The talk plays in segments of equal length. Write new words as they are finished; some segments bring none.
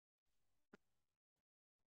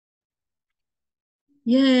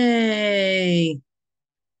Yay!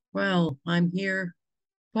 Well, I'm here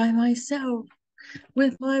by myself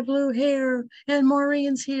with my blue hair, and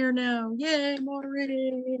Maureen's here now. Yay,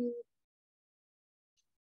 Maureen!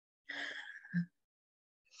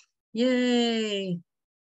 Yay!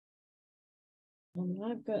 And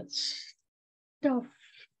I've got stuff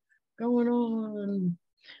going on.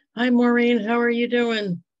 Hi, Maureen. How are you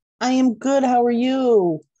doing? I am good. How are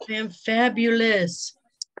you? I am fabulous.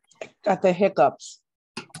 Got the hiccups.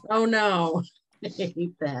 Oh no, I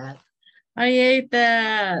hate that. I hate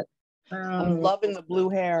that. I'm Oh, loving the blue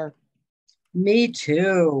hair. me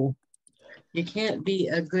too. You can't be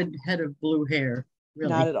a good head of blue hair,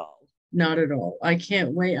 Not really. at all. Not at all. I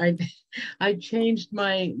can't wait. I changed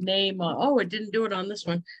my name. Oh, it didn't do it on this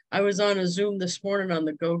one. I was on a Zoom this morning on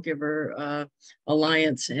the Go Giver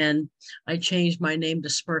Alliance, and I changed my name to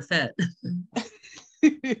Smurfette.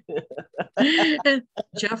 And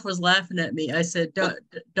Jeff was laughing at me. I said,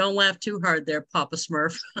 "Don't laugh too hard, there, Papa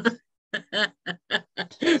Smurf."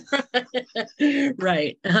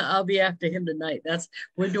 Right. I'll be after him tonight.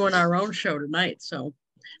 We're doing our own show tonight, so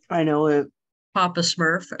I know it. Papa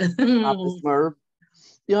Smurf. Papa Smurf.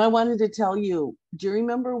 I wanted to tell you. Do you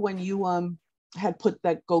remember when you had put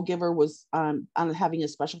that Go Giver was on having a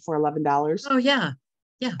special for $11? Oh yeah.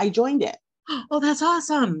 Yeah. I joined it, Oh, that's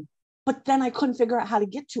awesome. but then I couldn't figure out how to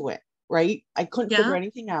get to it. Right? I couldn't figure Yeah.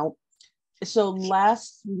 anything out. So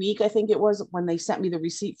last week, I think it was when they sent me the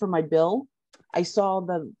receipt for my bill, I saw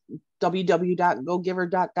the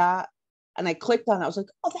www.gogiver.got and I clicked on it. I was like,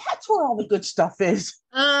 oh, that's where all the good stuff is.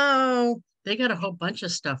 Oh, they got a whole bunch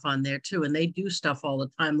of stuff on there too, and they do stuff all the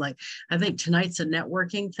time. Like I think tonight's a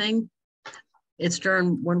networking thing. It's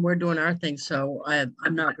during when we're doing our thing, so I'm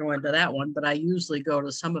not going to that one, but I usually go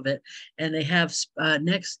to some of it. And they have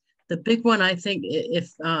next the big one. I think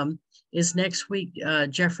if is next week.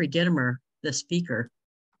 Jeffrey Gitomer, the speaker.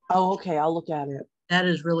 Oh, okay. I'll look at it. That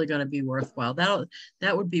is really going to be worthwhile.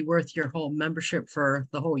 That would be worth your whole membership for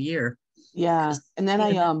the whole year Yeah. because seeing that guy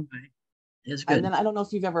is And good. then I don't know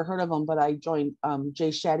if you've ever heard of him, but I joined Jay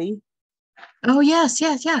Shetty. Oh yes,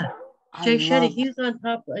 yes, yeah. I Jay Shetty, love, he's on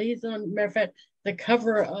top. He's on, matter of fact, the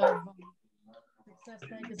cover of Success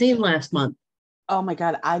Magazine last month. oh my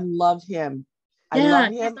God, I love him. I love Yeah,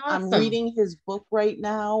 he's him. I'm awesome. reading his book right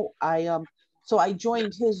now. So I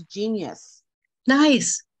joined his Genius.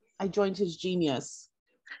 Nice. I joined his Genius.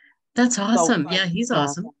 That's So awesome. Yeah, he's yeah.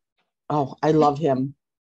 awesome. Oh, I love him.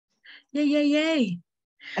 Yay, yay, yay.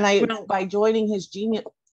 And I Well, by joining his Genius,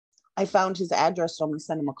 I found his address, so I'm gonna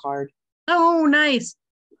send him a card. oh, nice.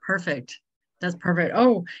 Perfect. That's perfect.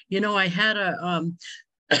 Oh, I had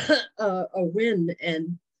a win,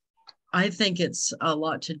 and I think it's a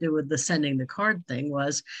lot to do with the sending the card thing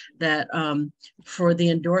was that for the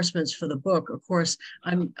endorsements for the book, of course,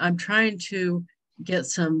 I'm trying to get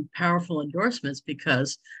some powerful endorsements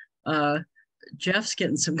because uh, Jeff's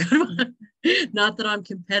getting some good ones. Not that I'm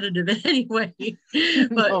competitive in any way,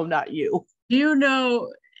 but No, not you. you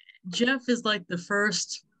know, Jeff is like the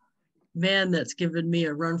first man that's given me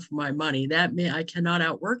a run for my money. That man, I cannot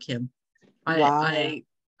outwork him. I, Wow. I,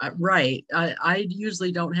 right. I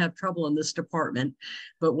usually don't have trouble in this department,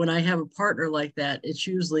 but when I have a partner like that, it's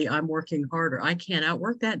usually I'm working harder. I can't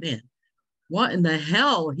outwork that man. What in the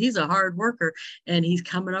hell? He's a hard worker and he's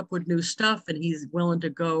coming up with new stuff and he's willing to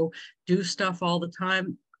go do stuff all the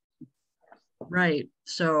time. Right.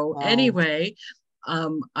 So Wow. anyway,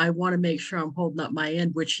 I want to make sure I'm holding up my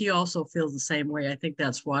end, which he also feels the same way. I think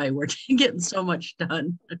that's why we're getting so much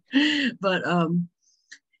done. But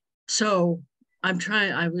so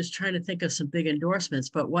I was trying to think of some big endorsements,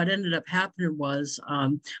 but what ended up happening was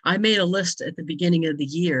I made a list at the beginning of the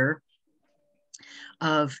year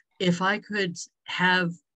of if I could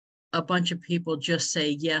have a bunch of people just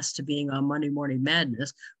say yes to being on Monday Morning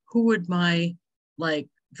Madness, who would my like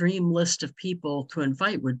dream list of people to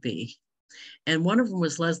invite would be? And one of them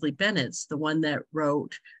was Leslie Bennett's, the one that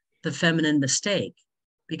wrote The Feminine Mistake,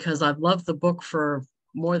 because I've loved the book for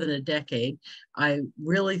more than a decade. I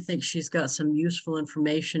really think she's got some useful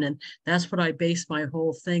information, and that's what I based my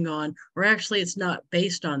whole thing on. Or actually, it's not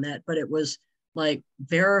based on that, but it was like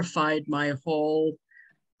verified my whole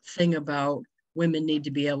thing about women need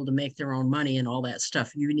to be able to make their own money and all that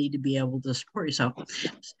stuff. You need to be able to support yourself.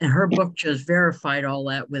 And her book just verified all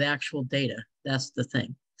that with actual data. That's the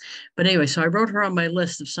thing. But anyway, so I wrote her on my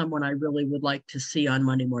list of someone I really would like to see on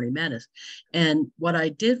Monday Morning Madness. And what I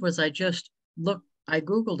did was I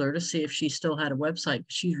Googled her to see if she still had a website.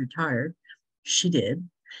 She's retired. She did.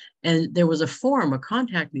 And there was a form, a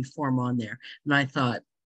contact me form on there. And I thought,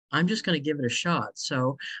 I'm just going to give it a shot.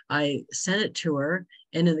 So I sent it to her.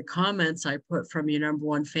 And in the comments, I put from your number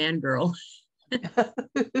one fangirl.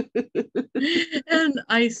 And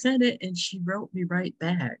I sent it and she wrote me right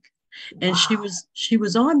back. And Wow. she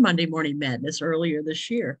was on Monday Morning Madness earlier this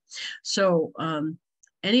year. So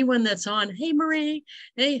anyone that's on, hey Marie,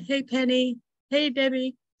 hey Penny, hey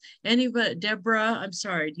Debbie, anybody, Deborah, I'm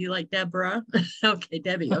sorry, do you like Deborah? Okay,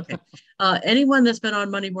 Debbie, okay. Anyone that's been on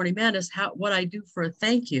Monday Morning Madness, what I do for a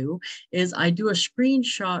thank you is I do a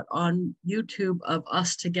screenshot on YouTube of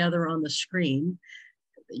us together on the screen,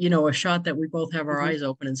 you know, a shot that we both have our Mhm. eyes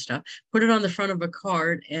open and stuff, put it on the front of a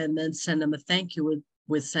card, and then send them a thank you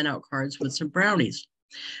with sent out cards with some brownies.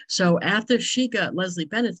 So after Leslie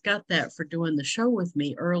Bennett got that for doing the show with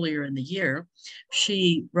me earlier in the year,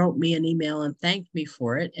 she wrote me an email and thanked me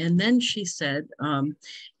for it. And then she said,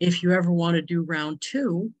 if you ever want to do round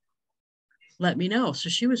two, let me know. So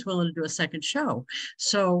she was willing to do a second show.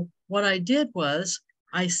 So what I did was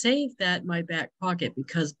I saved that in my back pocket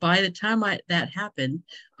because by the time that happened,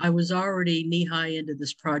 I was already knee high into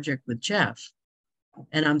this project with Jeff.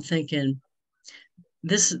 And I'm thinking,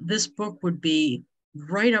 this book would be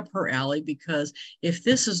right up her alley, because if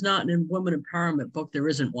this is not a woman empowerment book, there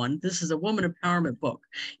isn't one. This is a woman empowerment book,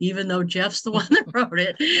 even though Jeff's the one that wrote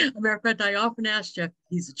it. As a matter of fact, I often ask Jeff,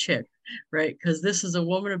 he's a chick, right? Because this is a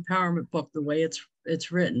woman empowerment book, the way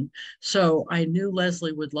it's written. So I knew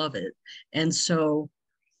Leslie would love it. And so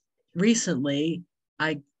recently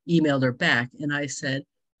I emailed her back and I said,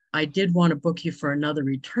 I did want to book you for another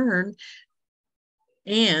return.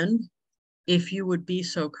 And if you would be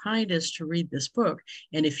so kind as to read this book,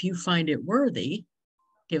 and if you find it worthy,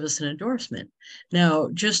 give us an endorsement. Now,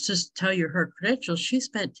 just to tell you her credentials, she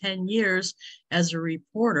spent 10 years as a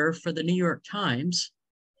reporter for the New York Times,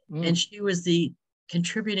 and she was the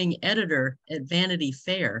contributing editor at Vanity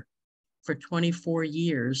Fair for 24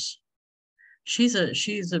 years. She's a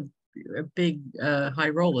big high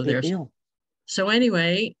roller Big there. deal. So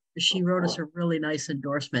anyway, she wrote us a really nice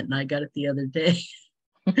endorsement, and I got it the other day.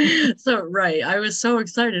 So, right, I was so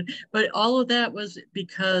excited. But all of that was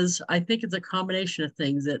because I think it's a combination of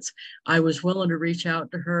things. I was willing to reach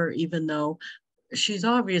out to her, even though she's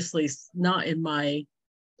obviously not in my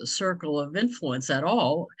circle of influence at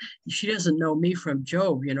all. She doesn't know me from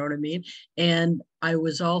Job, you know what I mean? And I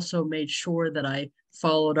was also made sure that I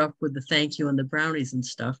followed up with the thank you and the brownies and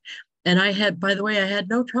stuff. And by the way, I had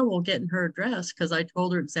no trouble getting her address because I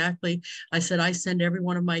told her exactly. I said, I send every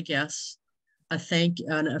one of my guests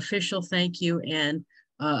an official thank you and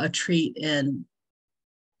a treat. And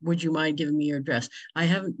would you mind giving me your address? I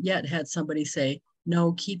haven't yet had somebody say,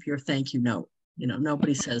 no, keep your thank you note. You know,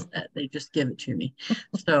 nobody says that. They just give it to me.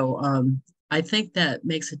 So I think that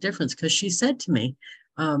makes a difference, because she said to me,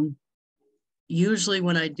 usually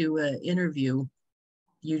when I do an interview,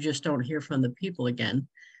 you just don't hear from the people again.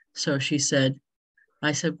 So I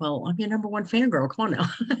said, well, I'm your number one fangirl. Come on now.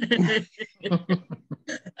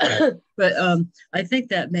 But I think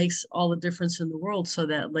that makes all the difference in the world, so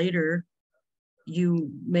that later you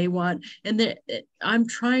may want, and I'm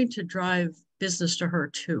trying to drive business to her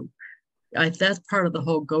too. That's part of the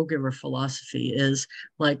whole go-giver philosophy, is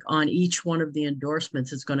like on each one of the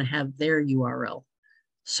endorsements, it's going to have their URL.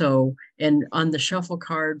 So, and on the shuffle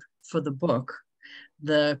card for the book,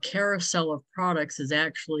 the carousel of products is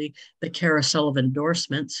actually the carousel of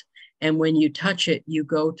endorsements. And when you touch it, you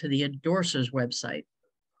go to the endorser's website.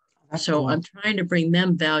 That's So cool. I'm trying to bring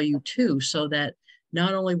them value too, so that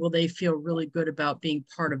not only will they feel really good about being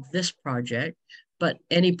part of this project, but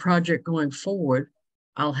any project going forward,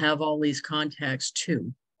 I'll have all these contacts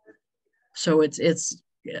too. So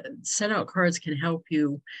SendOutCards can help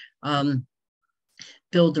you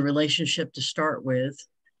build the relationship to start with,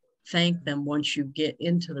 thank them once you get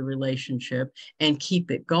into the relationship, and keep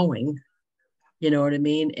it going. You know what I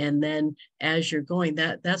mean? And then as you're going,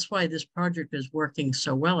 that's why this project is working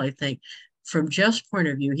so well, I think. From Jeff's point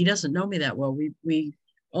of view, he doesn't know me that well. We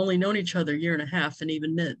only known each other a year and a half, and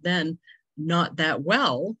even then, not that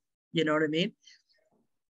well. You know what I mean?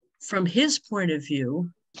 From his point of view,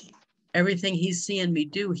 everything he's seeing me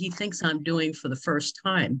do, he thinks I'm doing for the first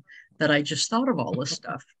time, that I just thought of all this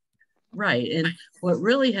stuff. Right. And what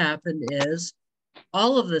really happened is,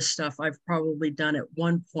 all of this stuff I've probably done at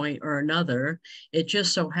one point or another. It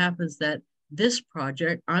just so happens that this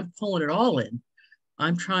project, I'm pulling it all in.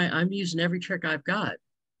 I'm using every trick I've got,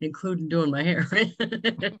 including doing my hair.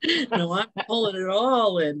 No, I'm pulling it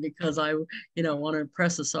all in because I want to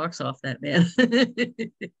press the socks off that man.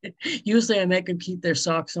 Usually I make them keep their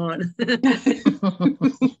socks on. But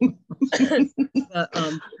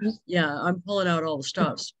yeah, I'm pulling out all the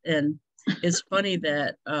stops. And it's funny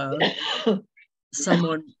that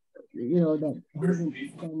someone, that hasn't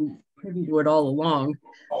been privy to it all along,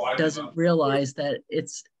 doesn't realize that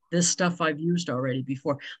this stuff I've used already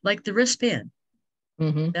before, like the wristband.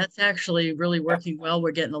 Mm-hmm. That's actually really working well.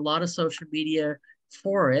 We're getting a lot of social media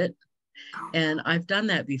for it. And I've done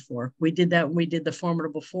that before. We did that when we did the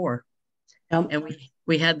Formidable Four. Yep. And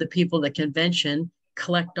we had the people at the convention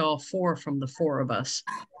collect all four from the four of us.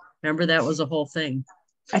 Remember, that was a whole thing.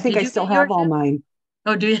 I think Did I you still get have yours all yet? mine.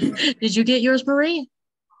 Oh, did you get yours, Marie?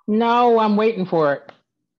 No, I'm waiting for it.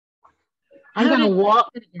 I'm How gonna did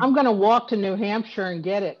walk. you get it? I'm gonna walk to New Hampshire and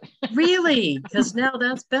get it. Really? Because now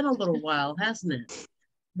that's been a little while, hasn't it?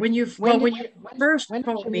 When you when you first when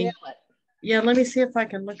did told you me, mail it? yeah, let me see if I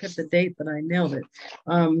can look at the date that I mailed it.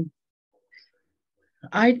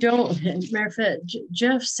 I don't, matter of fact,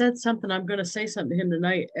 Jeff said something. I'm going to say something to him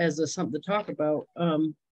tonight as something to talk about.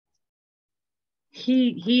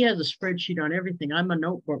 He has a spreadsheet on everything. I'm a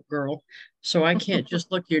notebook girl, so I can't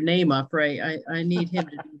just look your name up, right? I need him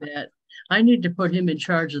to do that. I need to put him in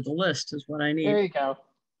charge of the list is what I need. There you go.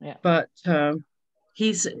 Yeah. But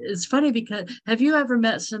it's funny because have you ever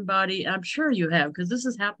met somebody? I'm sure you have, because this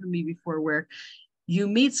has happened to me before, where you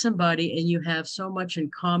meet somebody and you have so much in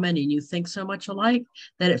common and you think so much alike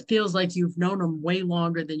that it feels like you've known them way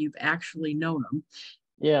longer than you've actually known them.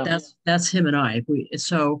 Yeah. That's him and I.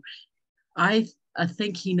 So I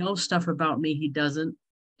think he knows stuff about me he doesn't,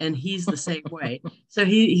 and he's the same way. So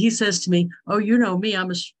he says to me, "Oh, you know me. I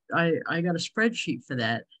got a spreadsheet for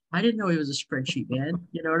that. I didn't know he was a spreadsheet man.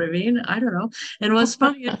 You know what I mean? I don't know." And what's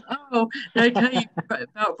funny is, did I tell you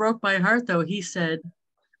about broke my heart though? He said,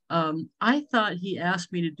 I thought he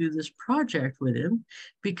asked me to do this project with him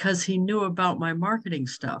because he knew about my marketing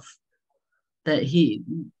stuff.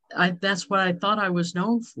 That's what I thought I was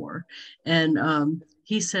known for. And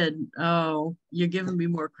he said, "Oh, you're giving me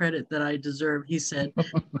more credit than I deserve." He said,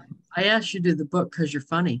 "I asked you to do the book because you're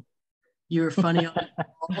funny. You were funny on the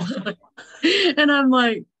wall." And I'm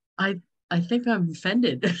like, I think I'm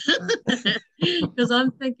offended because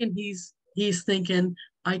I'm thinking he's thinking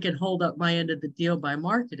I can hold up my end of the deal by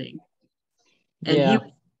marketing. And he Yeah.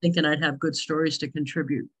 was thinking I'd have good stories to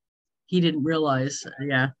contribute. He didn't realize,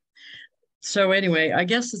 yeah. So anyway, I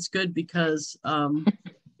guess it's good because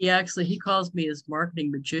he calls me his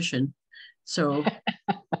marketing magician. So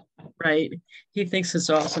right, he thinks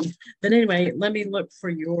it's awesome. But anyway, let me look for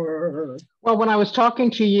your. Well, when I was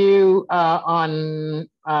talking to you on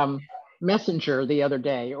Messenger the other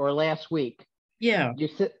day or last week, Yeah,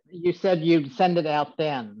 you said you'd send it out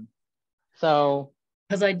then. So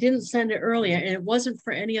because I didn't send it earlier, and it wasn't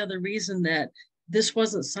for any other reason that this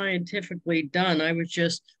wasn't scientifically done. I was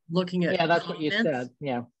just looking at yeah, that's comments. what you said.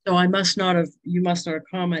 Yeah. So you must not have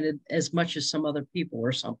commented as much as some other people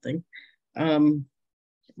or something.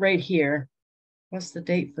 Right here, what's the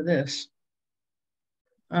date for this?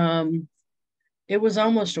 It was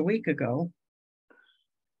almost a week ago.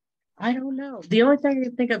 I don't know. The only thing I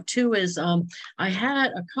can think of too is I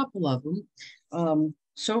had a couple of them.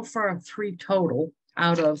 So far, 3 total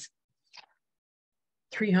out of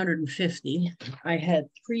 350. I had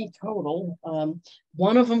 3 total.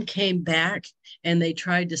 One of them came back and they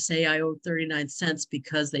tried to say I owed 39 cents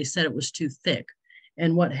because they said it was too thick.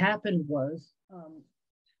 And what happened was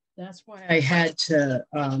that's why I had to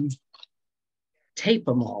tape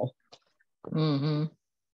them all. Mm-hmm.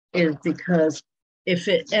 Is because if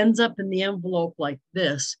it ends up in the envelope like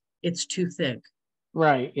this, it's too thick.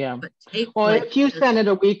 Right. Yeah. But tape Well, like if you this, sent it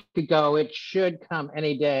a week ago, it should come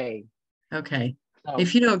any day. okay. So,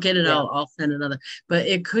 If you don't get it, yeah. I'll send another. But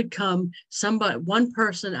it could come one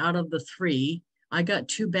person out of the 3. I got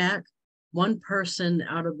 2 back. One person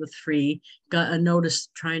out of the 3 got a notice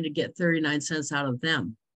trying to get 39 cents out of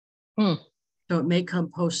them. So it may come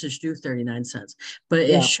postage due 39 cents, but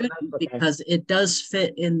it shouldn't okay. because it does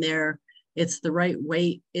fit in there. It's the right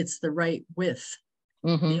weight. It's the right width.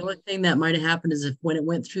 Mm-hmm. The only thing that might have happened is if when it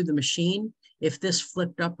went through the machine, if this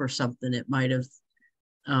flipped up or something, it might have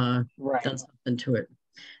done something to it.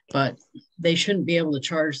 But they shouldn't be able to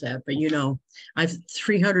charge that. But I've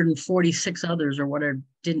 346 others or whatever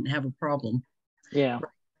didn't have a problem. Yeah.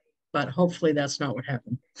 But hopefully that's not what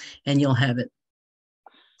happened, and you'll have it.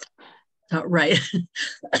 Right.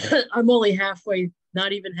 I'm only halfway,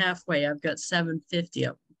 not even halfway. I've got 750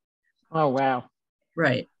 of them. Oh wow.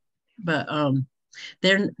 Right. But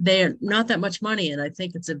they're not that much money, and I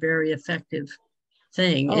think it's a very effective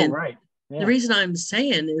thing. Oh, and right. Yeah. The reason I'm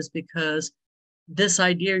saying is because this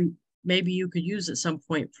idea maybe you could use at some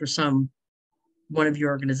point for one of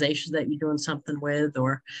your organizations that you're doing something with,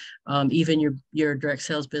 or even your direct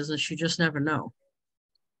sales business. You just never know.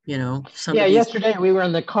 Yesterday we were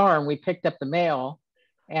in the car and we picked up the mail,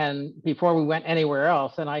 and before we went anywhere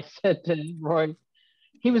else, and I said to Roy,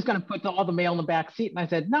 he was going to put all the mail in the back seat. And I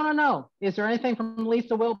said, no, no, no. Is there anything from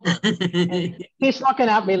Lisa Wilber? And he's looking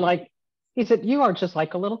at me like, he said, you are just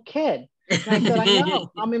like a little kid. And I said, I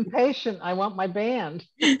know, I'm impatient. I want my band.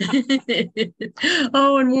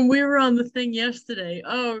 Oh, and when we were on the thing yesterday,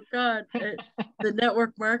 oh God, the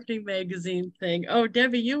network marketing magazine thing. Oh,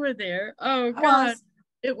 Debbie, you were there. Oh God,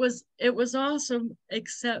 it was awesome,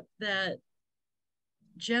 except that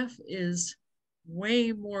Jeff is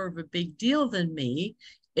way more of a big deal than me.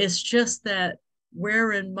 It's just that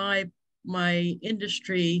we're in my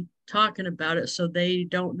industry talking about it, so they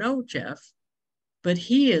don't know Jeff, but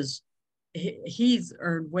he's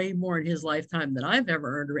earned way more in his lifetime than I've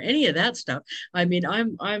ever earned or any of that stuff. I mean,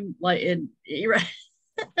 I'm like and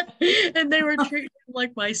they were treating him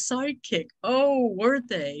like my sidekick. Oh, weren't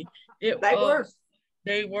they? They were.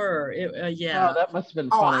 They were. Yeah. Oh, that must have been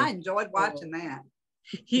funny. I enjoyed watching that.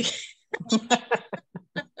 He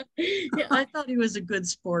yeah, I thought he was a good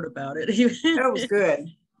sport about it. That was good.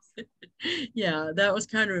 Yeah, that was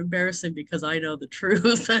kind of embarrassing because I know the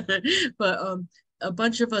truth. But a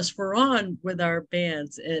bunch of us were on with our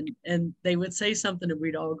bands, and they would say something and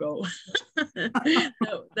we'd all go.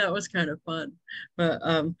 That was kind of fun. But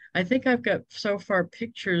I think I've got so far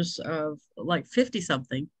pictures of like 50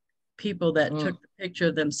 something people that took the picture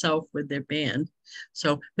of themselves with their band.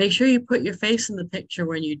 So make sure you put your face in the picture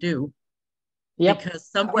when you do. Yep. Because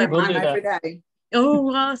some I wear people mine every day.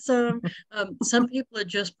 Oh, awesome. Some people are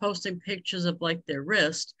just posting pictures of like their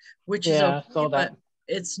wrist, which is okay, but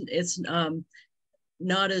it's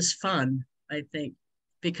not as fun, I think,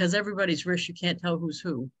 because everybody's wrist, you can't tell who's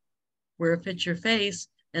who. Where if it's your face,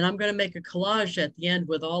 and I'm going to make a collage at the end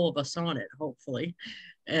with all of us on it, hopefully.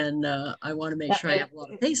 And I want to make sure I have a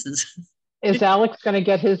lot of faces. Is Alex going to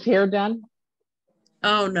get his hair done?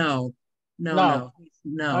 Oh, no.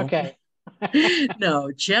 Okay.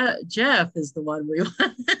 No, Jeff is the one we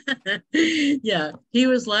want. Yeah, he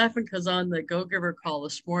was laughing because on the Go Giver call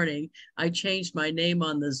this morning, I changed my name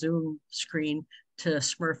on the Zoom screen to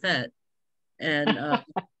Smurfette. And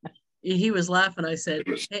he was laughing. I said,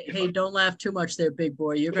 hey, don't laugh too much there, big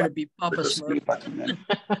boy. You're going to be Papa Smurf.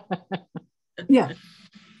 Yeah.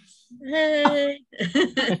 Hey.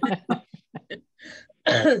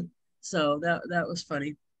 So that was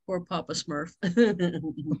funny. Poor Papa Smurf.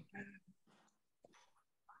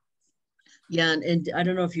 Yeah, and I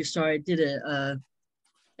don't know if you saw, I did it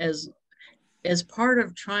as part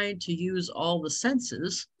of trying to use all the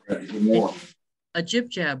senses, a jib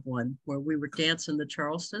jab one where we were dancing the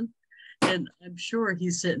Charleston, and I'm sure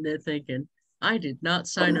he's sitting there thinking, I did not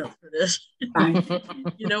sign up for this.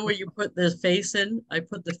 You know where you put the face in? I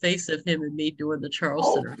put the face of him and me doing the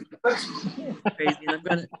Charleston. Crazy.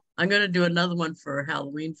 And I'm gonna do another one for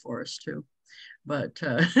Halloween for us too. But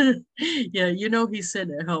yeah, you know he's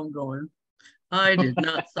sitting at home going, I did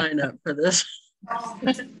not sign up for this.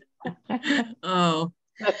 Oh,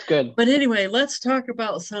 that's good. But anyway, let's talk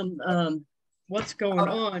about some what's going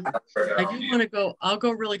on. I do want to go. I'll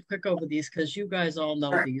go really quick over these because you guys all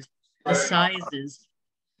know these. The sizes.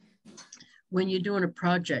 When you're doing a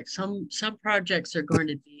project, some projects are going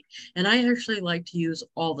to be, and I actually like to use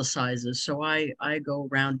all the sizes, so I go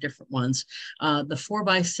around different ones. The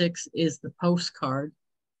 4x6 is the postcard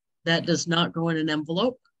that does not go in an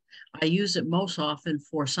envelope. I use it most often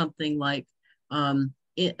for something like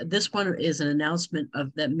this one is an announcement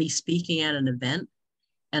of that me speaking at an event,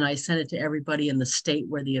 and I sent it to everybody in the state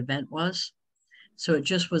where the event was. So it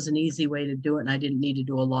just was an easy way to do it, and I didn't need to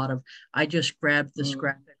do a lot of. I just grabbed this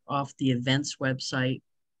graphic off the events website,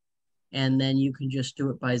 and then you can just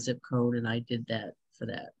do it by zip code, and I did that for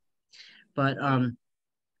that. But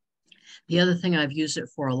the other thing I've used it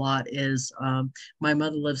for a lot is my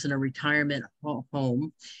mother lives in a retirement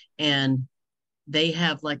home, and they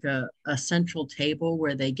have like a central table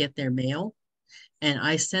where they get their mail, and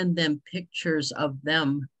I send them pictures of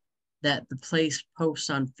them that the place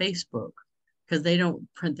posts on Facebook because they don't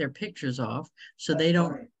print their pictures off, so they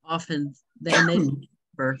don't often they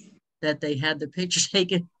remember that they had the picture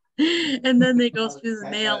taken, and then they go through the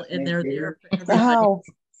mail and they're there for everybody.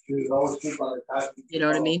 You know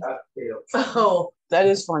what I mean? Oh, that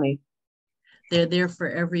is funny. They're there for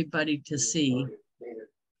everybody to see,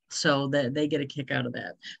 so that they get a kick out of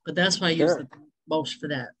that. But that's why I use the most for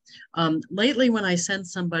that. Lately, when I send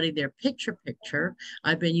somebody their picture,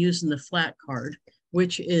 I've been using the flat card,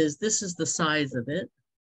 which is, this is the size of it.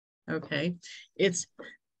 Okay. It's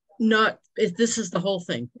not, this is the whole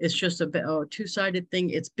thing. It's just a two-sided thing.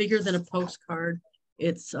 It's bigger than a postcard.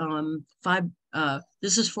 It's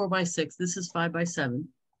this is 4x6. This is 5x7.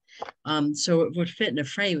 So it would fit in a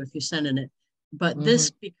frame if you're sending it. But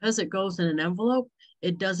this, because it goes in an envelope,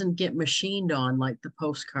 it doesn't get machined on like the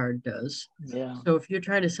postcard does. Yeah. So if you're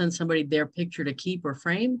trying to send somebody their picture to keep or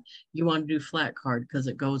frame, you want to do flat card because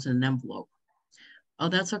it goes in an envelope. Oh,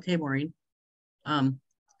 that's okay, Maureen.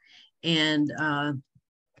 And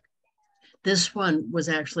this one was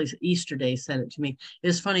actually Easter Day sent it to me.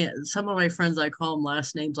 It's funny. Some of my friends, I call them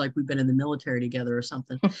last names like we've been in the military together or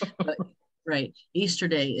something. But right, Easter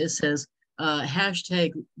Day, it says,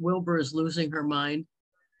 hashtag Wilber is losing her mind.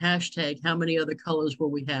 Hashtag how many other colors will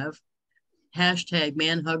we have? Hashtag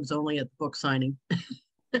man hugs only at the book signing.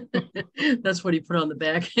 That's what he put on the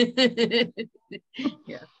back.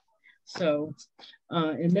 Yeah. So,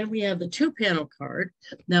 and then we have the 2-panel card.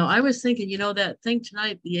 Now, I was thinking, you know, that thing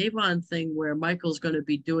tonight, the Avon thing where Michael's going to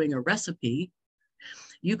be doing a recipe,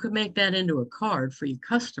 you could make that into a card for your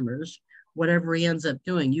customers, whatever he ends up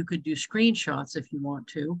doing. You could do screenshots if you want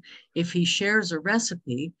to. If he shares a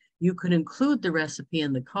recipe, you could include the recipe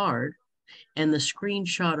in the card and the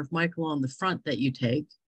screenshot of Michael on the front that you take,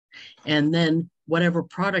 and then whatever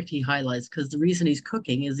product he highlights, because the reason he's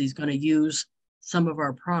cooking is he's going to use some of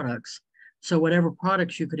our products. So whatever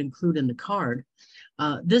products you could include in the card.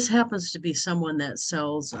 This happens to be someone that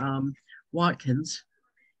sells Watkins,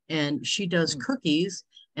 and she does cookies,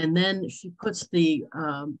 and then she puts the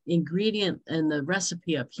ingredient and the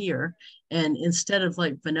recipe up here, and instead of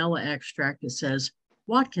like vanilla extract, it says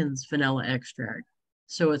Watkins vanilla extract.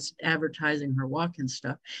 So it's advertising her Watkins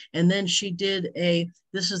stuff. And then she did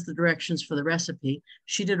this is the directions for the recipe.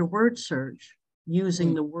 She did a word search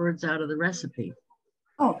using the words out of the recipe.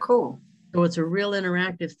 Oh, cool. So it's a real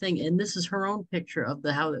interactive thing. And this is her own picture of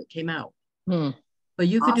how it came out. But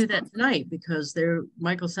you could do that tonight because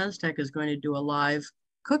Michael Senstek is going to do a live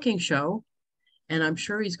cooking show. And I'm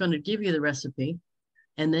sure he's going to give you the recipe.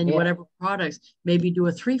 And then whatever products, maybe do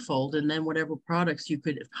a 3-fold, and then whatever products you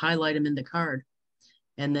could highlight them in the card.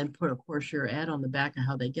 And then put, of course, your ad on the back of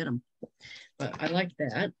how they get them. But I like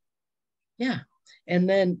that. Yeah. And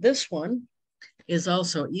then this one is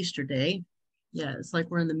also Easter Day. Yeah, it's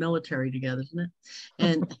like we're in the military together, isn't it?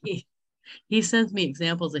 And he sends me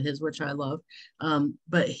examples of his, which I love.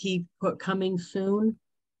 But he put coming soon.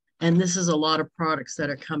 And this is a lot of products that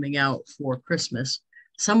are coming out for Christmas.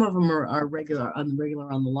 Some of them are regular on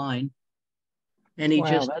the line. And he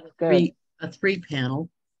just a 3-panel.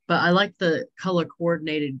 But I like the color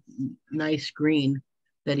coordinated nice green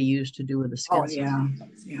that he used to do with the skin. Oh, yeah.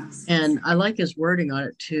 Yes. And I like his wording on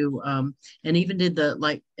it too. And even did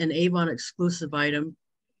an Avon exclusive item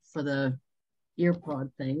for the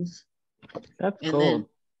earpod things. That's and cool. Then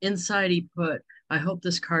inside he put, I hope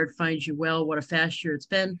this card finds you well. What a fast year it's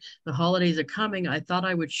been. The holidays are coming. I thought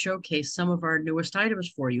I would showcase some of our newest items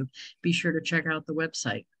for you. Be sure to check out the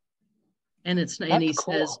website. And he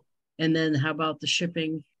cool. Says, and then how about the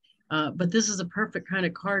shipping? But this is a perfect kind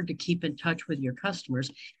of card to keep in touch with your customers.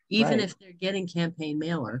 Even if they're getting campaign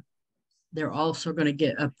mailer, they're also going to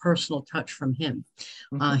get a personal touch from him.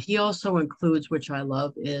 He also includes, which I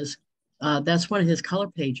love, is that's one of his color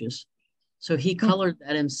pages. So he colored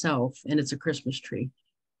that himself, and it's a Christmas tree.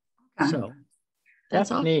 So that's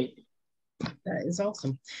awesome. Neat. That is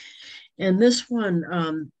awesome. And this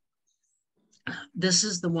one, this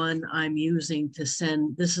is the one I'm using to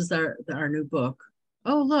send. This is our new book.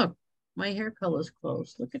 Oh, look, my hair color is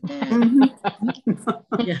close. Look at that.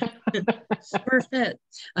 Yeah, perfect.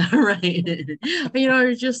 All right. You know, I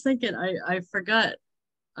was just thinking, I forgot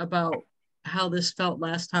about how this felt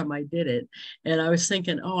last time I did it. And I was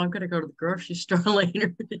thinking, oh, I'm going to go to the grocery store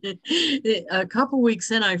later. A couple weeks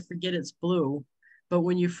in, I forget it's blue. But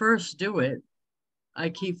when you first do it, I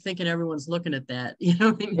keep thinking everyone's looking at that. You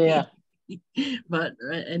know what I mean? Yeah. But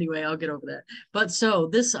anyway, I'll get over that. But so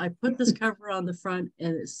I put this cover on the front,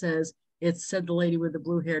 and it said the lady with the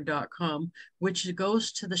blue hair.com, which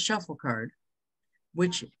goes to the shuffle card,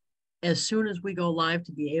 which as soon as we go live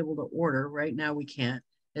to be able to order, right now we can't.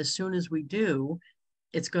 As soon as we do,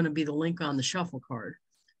 it's going to be the link on the shuffle card.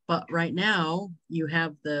 But right now you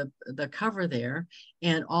have the cover there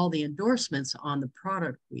and all the endorsements on the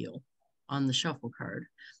product wheel on the shuffle card.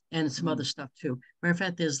 And some other stuff too. Matter of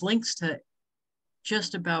fact, there's links to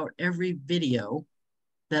just about every video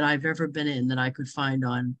that I've ever been in that I could find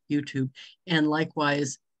on YouTube. And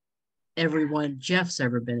likewise, everyone Jeff's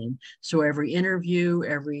ever been in. So every interview,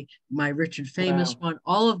 my Richard Famous one,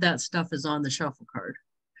 all of that stuff is on the shuffle card.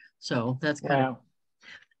 So that's kind of,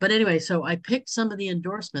 but anyway, so I picked some of the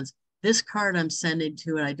endorsements. This card I'm sending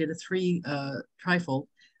to, and I did a 3 trifold.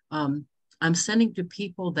 I'm sending to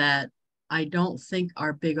people that I don't think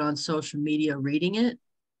are big on social media reading it,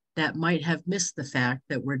 that might have missed the fact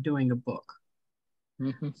that we're doing a book.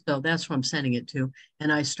 So that's what I'm sending it to.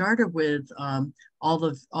 And I started with all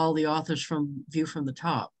the authors from View from the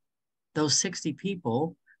Top. Those 60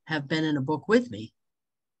 people have been in a book with me.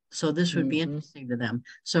 So this would be interesting to them.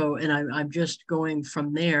 So, and I'm just going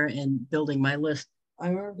from there and building my list. I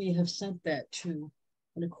already have sent that to,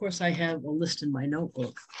 and of course I have a list in my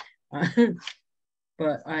notebook,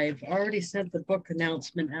 but I've already sent the book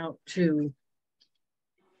announcement out to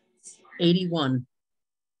 81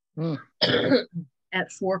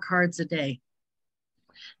 at 4 cards a day.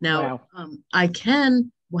 Now, I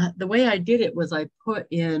can, the way I did it was I put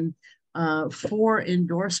in 4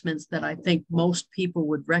 endorsements that I think most people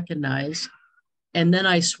would recognize. And then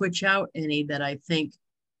I switch out any that I think,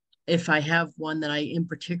 if I have one that I in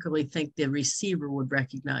particularly think the receiver would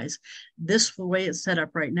recognize. This, the way it's set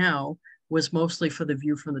up right now, was mostly for the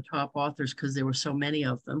View from the Top authors because there were so many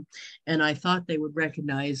of them. And I thought they would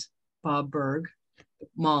recognize Bob Berg,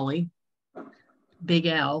 Molly, Big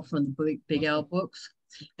Al from the Big Al books.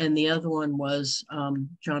 And the other one was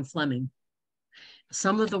John Fleming.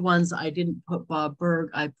 Some of the ones I didn't put Bob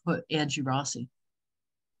Berg, I put Angie Rossi.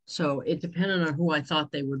 So it depended on who I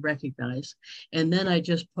thought they would recognize. And then I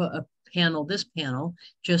just put a panel. This panel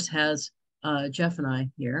just has Jeff and I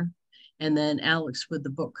here, and then Alex with the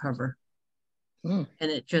book cover. And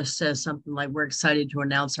it just says something like, we're excited to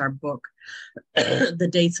announce our book, the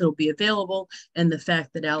dates it'll be available, and the fact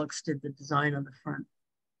that Alex did the design on the front.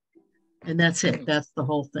 And that's it. That's the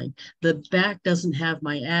whole thing. The back doesn't have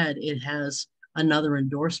my ad. It has another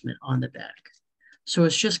endorsement on the back. So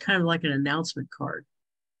it's just kind of like an announcement card,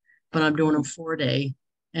 but I'm doing them 4 a day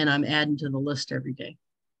and I'm adding to the list every day.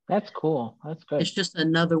 That's cool. That's good. It's just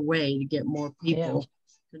another way to get more people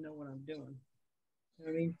to know what I'm doing. You know what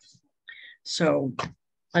I mean? So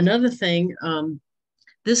another thing,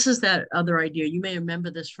 this is that other idea. You may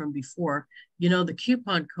remember this from before. You know, the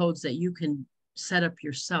coupon codes that you can set up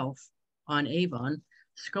yourself on Avon.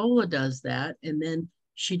 Scola does that, and then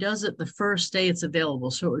she does it the first day it's available.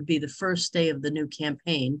 So it would be the first day of the new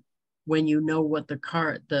campaign when you know what the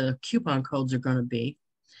coupon codes are going to be.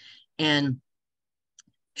 And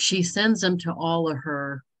she sends them to all of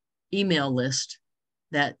her email list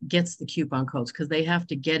that gets the coupon codes because they have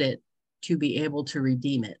to get it to be able to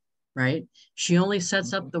redeem it, right? She only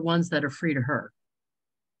sets up the ones that are free to her,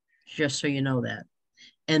 just so you know that.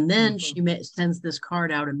 And then she sends this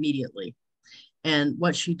card out immediately. And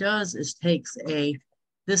what she does is takes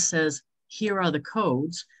this says, here are the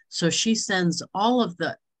codes. So she sends all of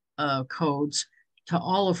the codes to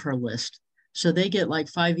all of her list. So they get like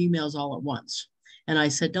 5 emails all at once. And I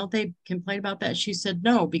said, don't they complain about that? She said,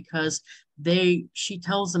 no, because she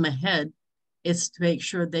tells them ahead, it's to make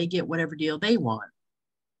sure they get whatever deal they want.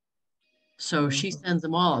 So she sends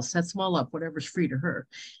them all, sets them all up, whatever's free to her.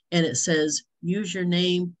 And it says, use your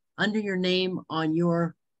name, under your name on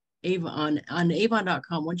your Avon, on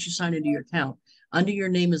avon.com. Once you sign into your account, under your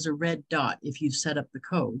name is a red dot if you've set up the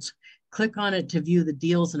codes. Click on it to view the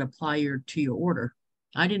deals and apply to your order.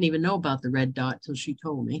 I didn't even know about the red dot till she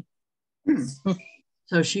told me.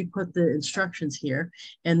 So she put the instructions here.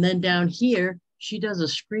 And then down here, she does a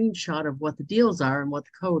screenshot of what the deals are and what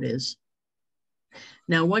the code is.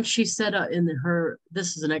 Now, once she set up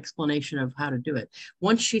this is an explanation of how to do it.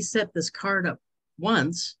 Once she set this card up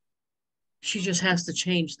once, she just has to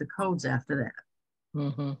change the codes after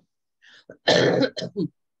that.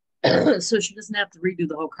 So she doesn't have to redo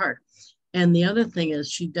the whole card. And the other thing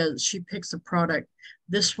is she picks a product.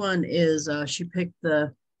 This one is, she picked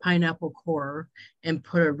the pineapple core and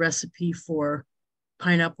put a recipe for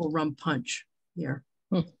pineapple rum punch here.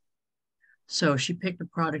 So she picked a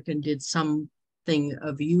product and did something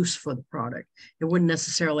of use for the product. It wouldn't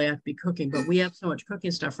necessarily have to be cooking, but we have so much cooking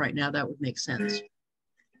stuff right now that would make sense.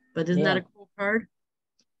 But isn't that a cool card?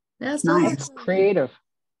 That's nice. Creative.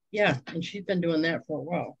 Yeah, and she's been doing that for a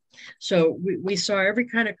while. So we saw every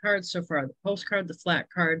kind of card so far: the postcard, the flat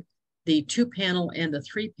card, the 2-panel, and the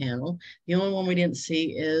 3-panel. The only one we didn't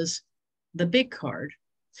see is the big card.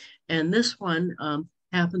 And this one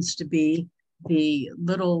happens to be the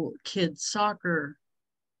little kids soccer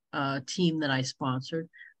team that I sponsored.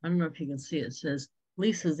 I don't know if you can see it. It says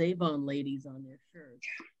Lisa's Avon Ladies on their shirt.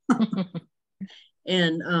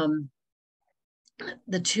 And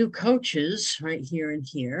the 2 coaches right here and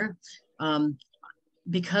here,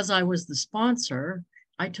 because I was the sponsor,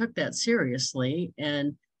 I took that seriously.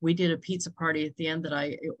 And we did a pizza party at the end that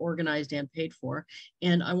I organized and paid for.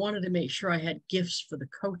 And I wanted to make sure I had gifts for the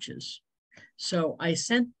coaches. So I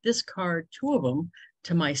sent this card, 2 of them,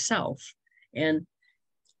 to myself. And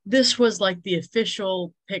this was like the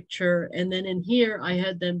official picture. And then in here, I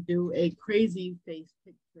had them do a crazy face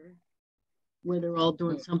picture where they're all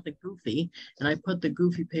doing something goofy. And I put the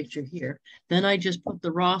goofy picture here. Then I just put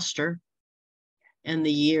the roster and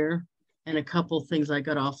the year and a couple things I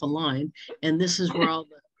got off a line. And this is where all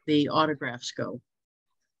the autographs go.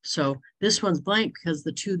 So this one's blank because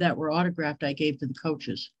the 2 that were autographed, I gave to the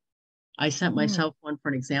coaches. I sent myself one for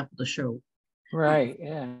an example to show. Right,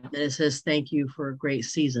 yeah. And it says, thank you for a great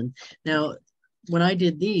season. Now, when I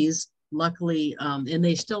did these, luckily, and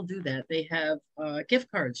they still do that, they have gift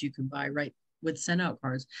cards you can buy right with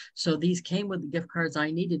SendOutCards. So these came with the gift cards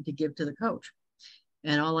I needed to give to the coach.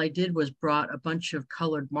 And all I did was brought a bunch of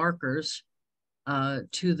colored markers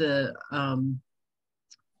to the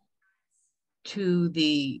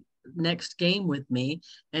next game with me.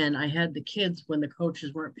 And I had the kids, when the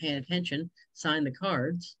coaches weren't paying attention, sign the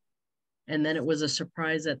cards. And then it was a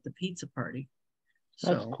surprise at the pizza party.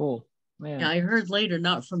 That's cool. Yeah, I heard later,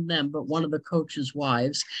 not from them, but one of the coaches'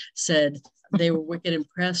 wives said they were wicked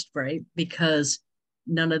impressed, right? Because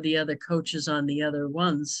none of the other coaches on the other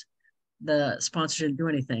ones, the sponsor didn't do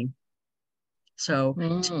anything. So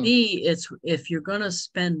to me, it's if you're going to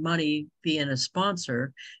spend money being a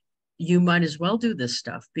sponsor, you might as well do this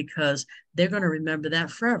stuff because they're going to remember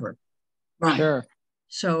that forever. Right. Sure.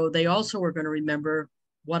 So they also are going to remember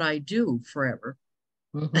what I do forever.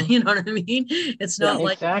 You know what I mean? It's not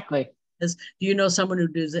like exactly. Do you know someone who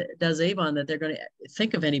does Avon that they're going to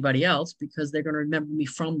think of anybody else because they're going to remember me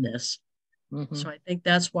from this. So I think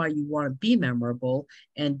that's why you want to be memorable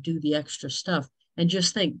and do the extra stuff. And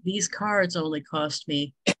just think, these cards only cost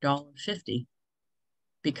me $1.50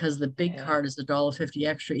 because the big card is $1.50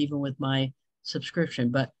 extra, even with my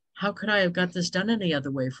subscription. But how could I have got this done any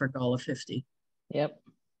other way for $1.50? Yep.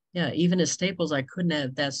 Yeah, even at Staples, I couldn't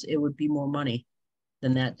have. It would be more money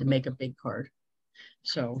than that to make a big card.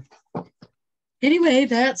 So anyway,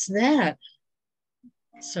 that's that.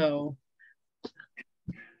 So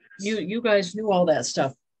you guys knew all that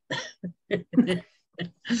stuff.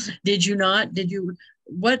 Did you not?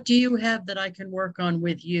 What do you have that I can work on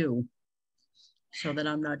with you so that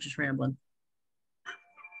I'm not just rambling?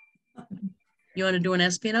 You want to do an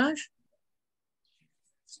espionage?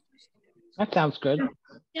 That sounds good.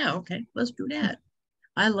 Yeah, okay, let's do that.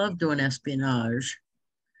 I love doing espionage.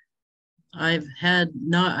 I've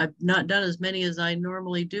not done as many as I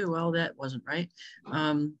normally do. Oh, that wasn't right.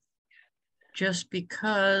 Just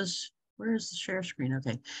because, where's the share screen?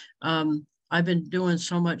 Okay. I've been doing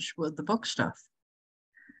so much with the book stuff.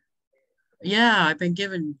 Yeah, I've been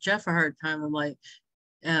giving Jeff a hard time. I'm like,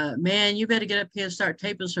 man, you better get up here and start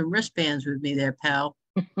taping some wristbands with me there, pal.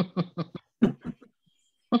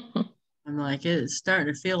 I'm like, it's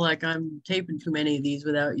starting to feel like I'm taping too many of these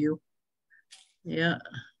without you. Yeah.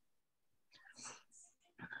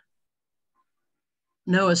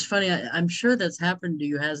 No, it's funny. I'm sure that's happened to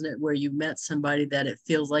you, hasn't it? Where you met somebody that it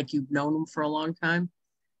feels like you've known them for a long time.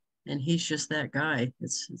 And he's just that guy.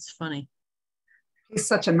 It's funny. He's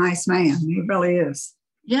such a nice man. He really is.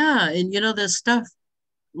 Yeah. And there's stuff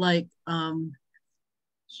like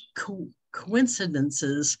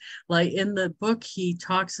coincidences. Like in the book, he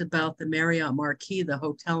talks about the Marriott Marquis, the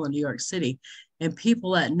hotel in New York City. And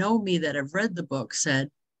people that know me that have read the book said,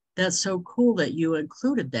 that's so cool that you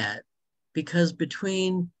included that. Because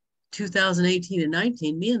between 2018 and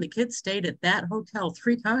 19, me and the kids stayed at that hotel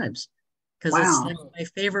 3 times. Because it's my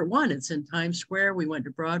favorite one. It's in Times Square. We went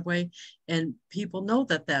to Broadway. And people know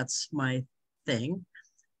that that's my thing.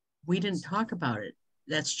 We didn't talk about it.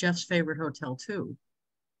 That's Jeff's favorite hotel too.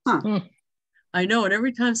 Huh. I know. And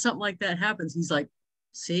every time something like that happens, he's like,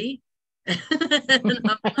 see? It's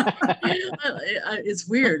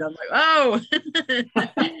weird. I'm like, oh.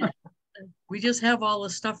 We just have all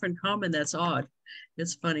this stuff in common. That's odd.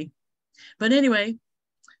 It's funny. But anyway,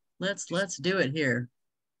 let's do it here.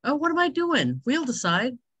 Oh, what am I doing? We'll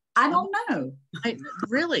decide. I don't know.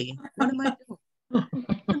 Really? What am I doing?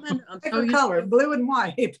 Pick a color, blue and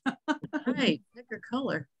white. Right, pick a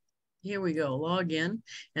color. Here we go, log in.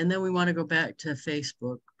 And then we want to go back to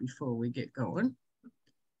Facebook before we get going.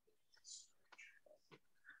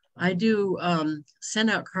 I do send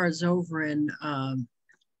out cards over in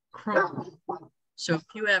Chrome. So if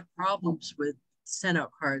you have problems with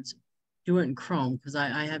SendOutCards, do it in Chrome because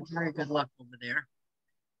I have very good luck over there.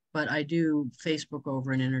 But I do Facebook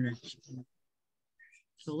over an internet.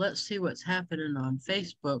 So let's see what's happening on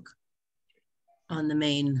Facebook on the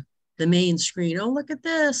main screen. Oh, look at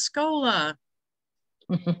this, Scola.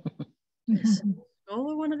 Is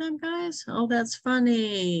Scola one of them guys? Oh, that's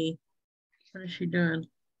funny. What is she doing?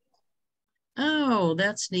 Oh,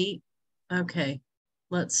 that's neat. Okay.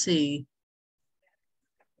 Let's see.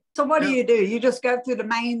 So what do? You just go through the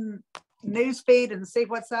main news feed and see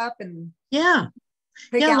what's up and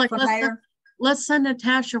pick out like from there? let's send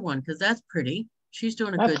Natasha one because that's pretty. She's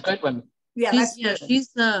doing a That's a good good one. Yeah, She's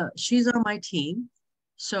that's good. she's on my team.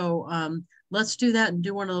 So let's do that and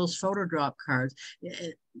do one of those photo drop cards.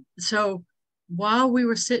 So while we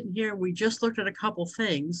were sitting here, we just looked at a couple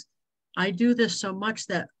things. I do this so much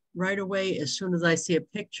that right away, as soon as I see a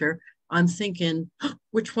picture, I'm thinking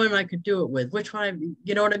which one I could do it with, which one,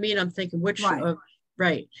 you know what I mean? I'm thinking which, Right.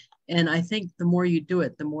 Right. And I think the more you do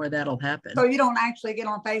it, the more that'll happen. So you don't actually get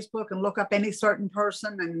on Facebook and look up any certain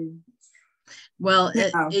person and. Well, You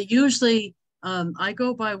know. it usually, I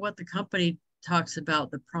go by what the company talks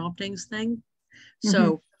about, the promptings thing.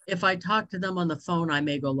 So if I talk to them on the phone, I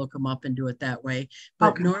may go look them up and do it that way.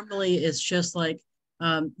 But normally it's just like,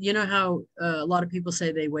 you know how a lot of people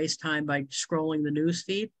say they waste time by scrolling the news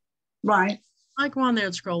feed? Right. I go on there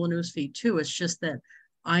and scroll the news feed too. It's just that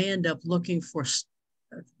I end up looking for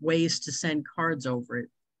ways to send cards over it.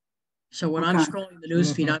 So when I'm scrolling the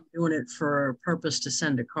news feed, I'm doing it for a purpose to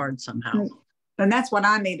send a card somehow. And that's what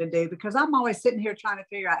I need to do because I'm always sitting here trying to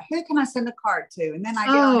figure out who can I send a card to, and then I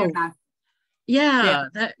get on here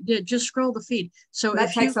and just scroll the feed. So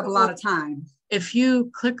that takes up a lot of time. If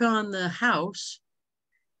you click on the house,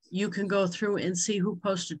 you can go through and see who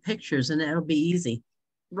posted pictures, and that'll be easy.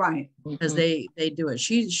 Right. Because they do it.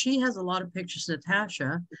 She has a lot of pictures,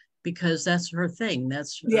 Natasha, because that's her thing.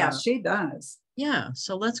 That's she does. Yeah,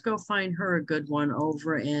 so let's go find her a good one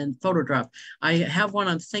over in Photodrop. I have one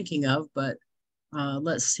I'm thinking of, but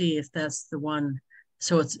let's see if that's the one.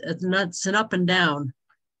 So it's an up and down,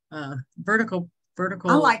 vertical.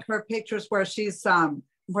 I like her pictures where she's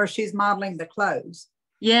modeling the clothes.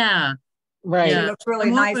 Yeah, right. She looks really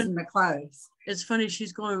nice in the clothes. It's funny,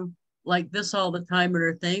 she's going like this all the time in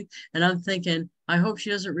her thing, and I'm thinking, I hope she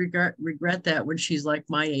doesn't regret that when she's like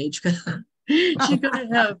my age, because she's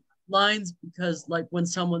gonna have lines because like when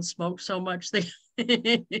someone smokes so much they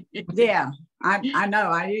yeah, I know,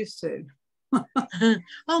 I used to.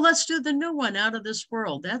 Oh, let's do the new one, Out of This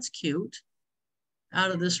World. That's cute.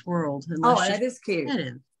 Out of This World. And that is cute.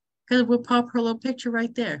 Because we'll pop her little picture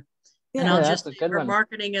right there. Yeah, and I'll just her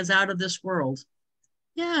marketing is Out of This World.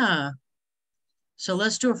 Yeah. So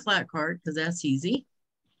let's do a flat card because that's easy.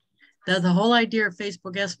 The whole idea of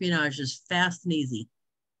Facebook espionage is fast and easy.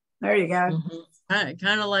 There you go. Kind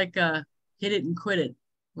of like hit it and quit it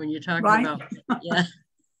when you're talking about yeah.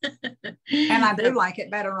 And I do like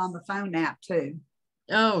it better on the phone app too.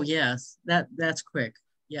 Oh yes, that's quick.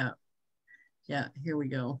 Yeah, here we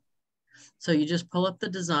go. So you just pull up the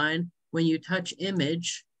design. When you touch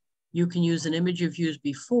image, you can use an image you've used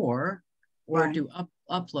before or do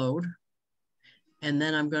upload. And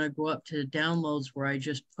then I'm going to go up to downloads where I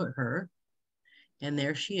just put her, and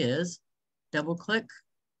there she is. Double click,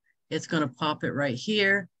 it's going to pop it right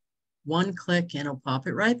here. One click and it'll pop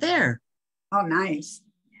it right there. Oh, nice.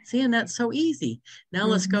 See, and that's so easy. Now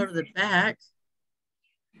let's go to the back.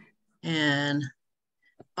 And,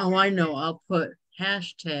 oh, I know, I'll put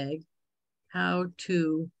hashtag how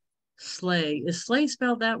to slay. Is slay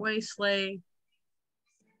spelled that way? Slay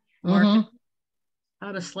marketing?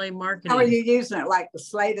 How to slay marketing. How are you using it? Like the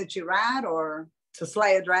sleigh that you ride or to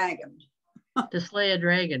slay a dragon? To slay a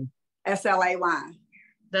dragon. SLAY.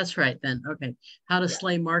 That's right then. Okay. How to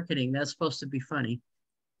slay marketing. That's supposed to be funny.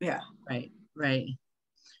 Yeah. Right.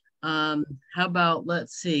 How about,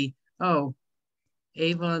 let's see. Oh,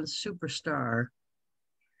 Avon Superstar.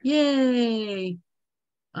 Yay.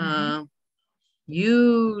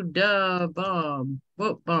 You da bomb.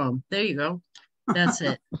 Whoop bomb. There you go. That's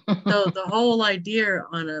it. So the whole idea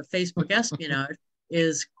on a Facebook espionage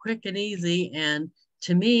is quick and easy. And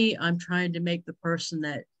to me, I'm trying to make the person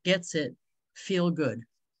that gets it feel good.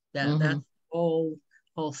 That's the whole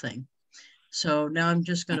thing. So now I'm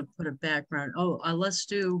just going to put a background. Oh, I'm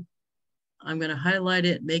going to highlight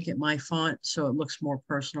it, make it my font so it looks more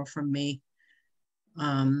personal from me.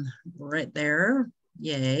 Right there.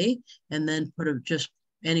 Yay. And then put just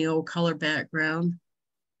any old color background.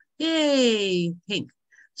 Yay, pink.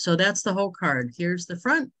 So that's the whole card. Here's the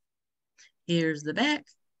front, here's the back,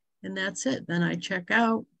 and that's it. Then I check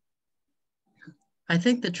out. I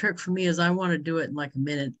think the trick for me is I want to do it in like a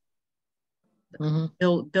minute.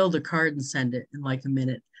 Build a card and send it in like a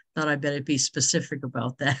minute. Thought I better be specific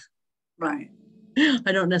about that. Right.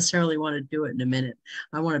 I don't necessarily want to do it in a minute.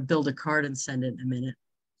 I want to build a card and send it in a minute.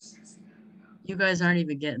 You guys aren't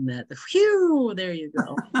even getting that. Phew, there you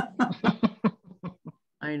go.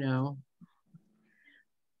 I know.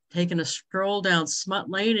 Taking a stroll down Smut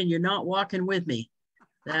Lane and you're not walking with me.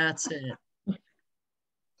 That's it.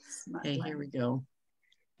 Hey, here we go.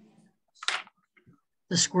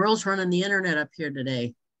 The squirrel's running the internet up here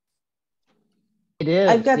today. It is.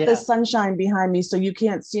 I've got yeah. the sunshine behind me, so you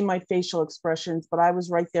can't see my facial expressions, but I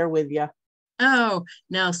was right there with you. Oh,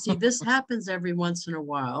 now see, this happens every once in a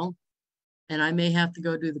while, and I may have to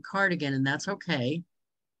go do the card again, and that's okay.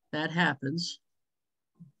 That happens.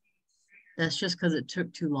 That's just because it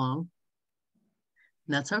took too long.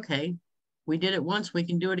 And that's okay. We did it once. We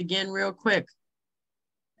can do it again real quick.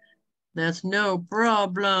 That's no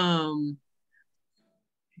problem.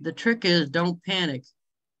 The trick is don't panic.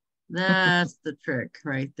 That's the trick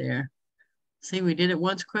right there. See, we did it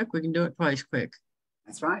once quick. We can do it twice quick.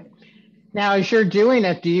 That's right. Now, as you're doing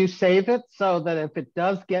it, do you save it so that if it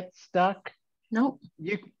does get stuck, nope,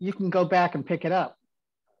 you can go back and pick it up?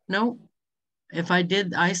 Nope. If I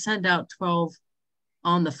did, I send out 12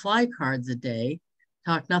 on the fly cards a day.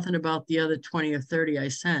 Talk nothing about the other 20 or 30 I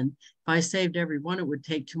send. If I saved every one, it would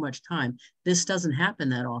take too much time. This doesn't happen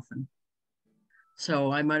that often. So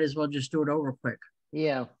I might as well just do it over quick.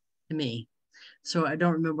 Yeah. To me. So I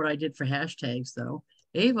don't remember what I did for hashtags though.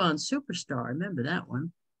 Avon Superstar, I remember that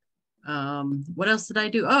one. What else did I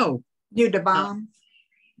do? Oh, you da bomb.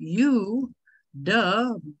 You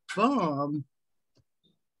da bomb.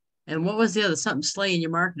 And what was the other? Something slay in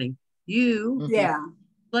your marketing. You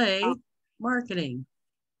slay marketing.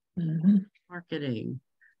 Marketing.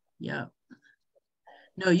 Yeah.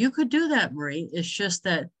 No, you could do that, Marie. It's just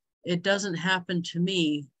that it doesn't happen to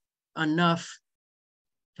me enough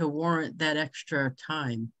to warrant that extra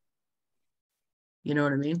time. You know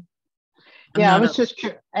what I mean? Yeah, I was just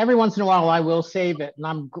every once in a while I will save it, and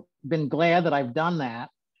I'm been glad that I've done that,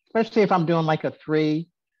 especially if I'm doing like a 3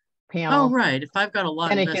 panel. Oh, right. If I've got a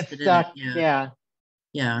lot and invested it gets stuck, in it,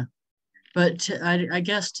 yeah. But I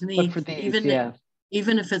guess to me, for these,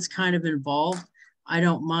 even if it's kind of involved, I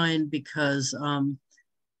don't mind because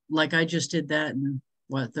like I just did that in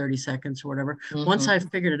 30 seconds or whatever. Once I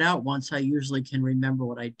figured it out once, I usually can remember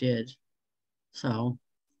what I did. So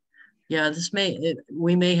yeah, I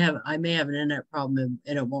may have an internet problem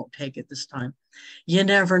and it won't take it this time. You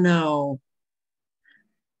never know.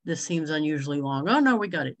 This seems unusually long. Oh no, we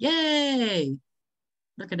got it. Yay.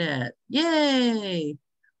 Look at that. Yay.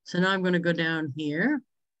 So now I'm going to go down here.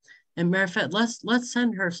 And matter of fact, let's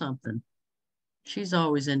send her something. She's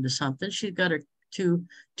always into something. She's got two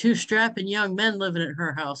strapping young men living at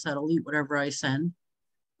her house that'll eat whatever I send.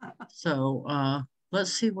 So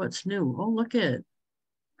let's see what's new. Oh, look at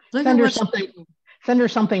send her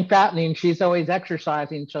something fattening. She's always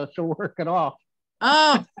exercising, so she'll work it off.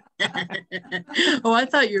 Oh, oh! I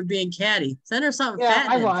thought you were being catty. Send her something. Yeah,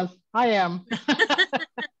 fattening. I am.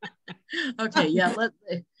 Okay, yeah.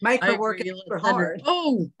 Make her work extra hard.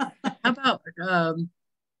 Oh, how about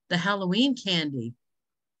the Halloween candy?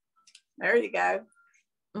 There you go.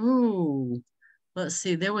 Ooh, let's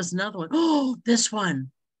see. There was another one. Oh, this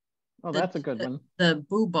one. Oh, that's a good one. The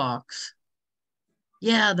boo box.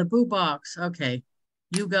 Yeah, the boo box. Okay,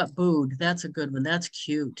 you got booed. That's a good one. That's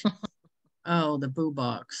cute. Oh, the boo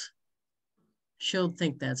box. She'll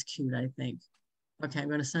think that's cute, I think. Okay, I'm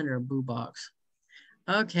going to send her a boo box.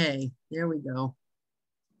 Okay, there we go.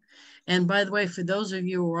 And by the way, for those of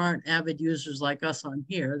you who aren't avid users like us on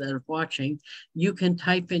here that are watching, you can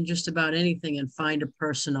type in just about anything and find a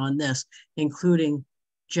person on this, including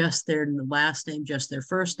just their last name, just their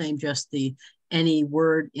first name, just any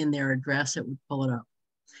word in their address, it would pull it up.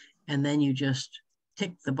 And then you just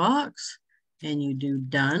tick the box and you do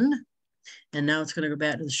done. And now it's going to go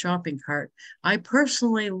back to the shopping cart. I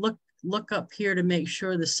personally look up here to make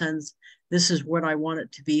sure this is what I want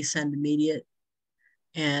it to be, send immediate.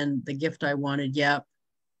 And the gift I wanted, yep.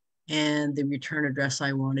 And the return address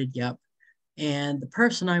I wanted, yep. And the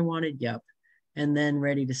person I wanted, yep. And then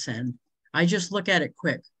ready to send. I just look at it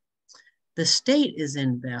quick. The state is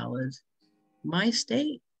invalid. My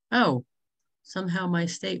state? Oh, somehow my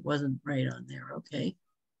state wasn't right on there. Okay.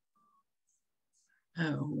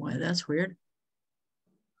 Oh, why? That's weird.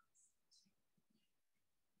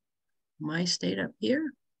 My state up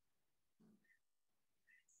here?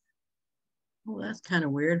 Oh, that's kind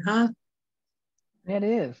of weird, huh? It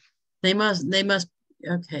is. They must,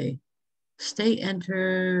 okay. State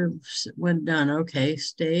enter when done. Okay,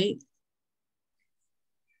 state.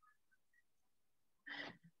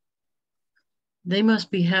 They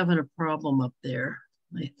must be having a problem up there,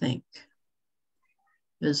 I think.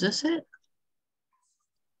 Is this it?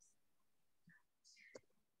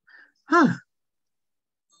 Huh.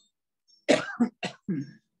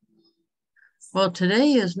 Well,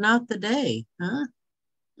 today is not the day, huh?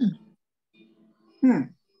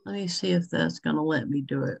 Let me see if that's going to let me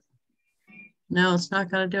do it. No, it's not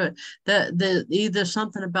going to do it. Either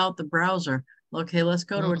something about the browser. Okay, let's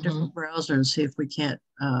go to a different browser and see if we can't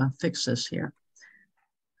fix this here.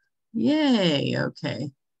 Yay,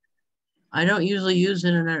 okay. I don't usually use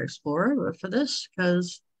Internet Explorer for this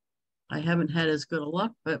because I haven't had as good a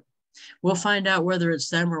luck, but we'll find out whether it's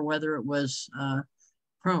them or whether it was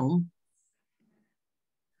Chrome.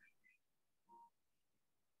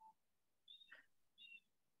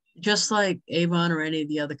 Just like Avon or any of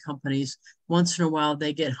the other companies, once in a while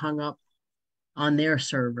they get hung up on their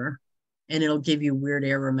server and it'll give you weird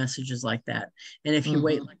error messages like that. And if you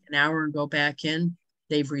wait like an hour and go back in,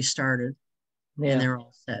 they've restarted and they're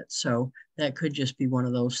all set. So that could just be one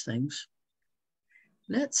of those things.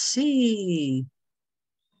 Let's see.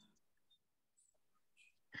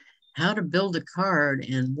 How to build a card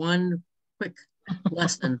in one quick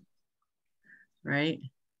lesson, right?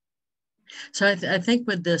 So I think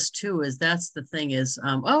with this too, is that's the thing is,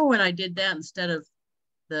 oh, and I did that instead of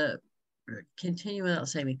the, continue without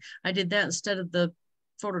saving. I did that instead of the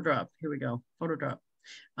photo drop. Here we go, photo drop.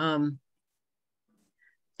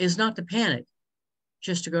 Is not to panic,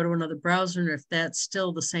 just to go to another browser. And if that's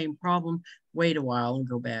still the same problem, wait a while and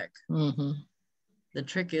go back. The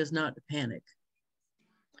trick is not to panic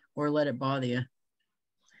or let it bother you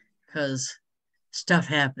because stuff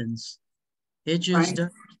happens. It just does.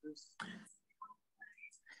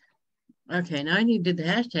 Okay, now I need to do the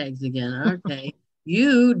hashtags again. Okay.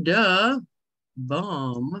 You duh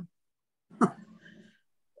bomb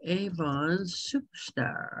Avon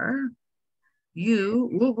superstar. You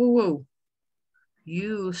woo woo woo.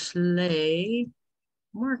 You slay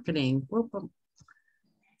marketing. Whoop, whoop.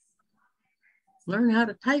 Learn how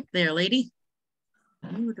to type there, lady.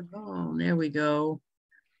 You the bomb. There we go.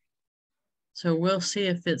 So we'll see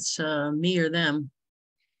if it's me or them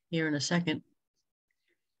here in a second.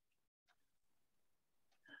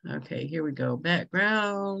 Okay, here we go.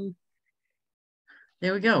 Background.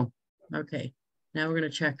 There we go. Okay, now we're going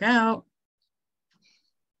to check out.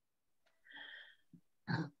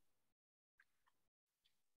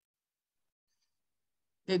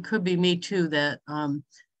 It could be me too that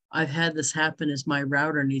I've had this happen as my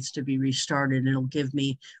router needs to be restarted and it'll give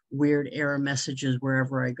me weird error messages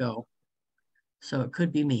wherever I go. So it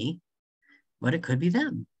could be me, but it could be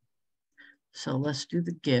them. So let's do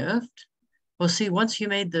the gift. Well, see, once you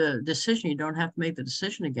made the decision, you don't have to make the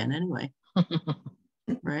decision again anyway.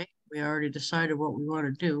 Right? We already decided what we want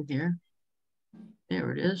to do here.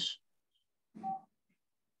 There it is.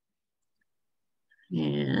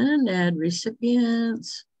 And add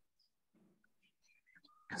recipients.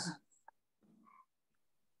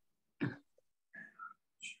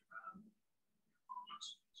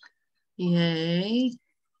 Yay.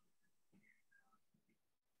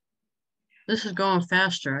 This is going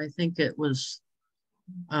faster. I think it was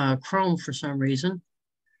Chrome for some reason.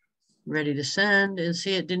 Ready to send, and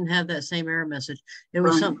see, it didn't have that same error message. It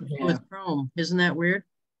was something to do with Chrome. Isn't that weird?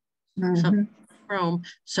 Something Chrome.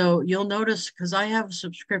 So you'll notice, because I have a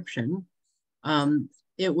subscription,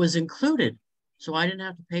 it was included. So I didn't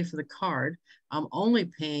have to pay for the card. I'm only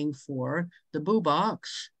paying for the boo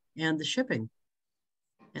box and the shipping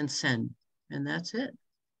and send. And that's it.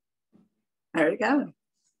 There you go.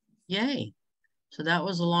 Yay. So that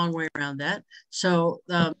was a long way around that. So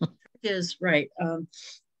is right.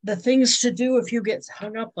 The things to do if you get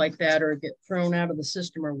hung up like that or get thrown out of the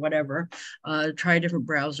system or whatever, try a different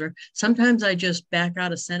browser. Sometimes I just back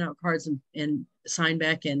out of SendOutCards and sign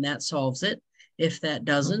back in. That solves it. If that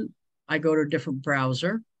doesn't, I go to a different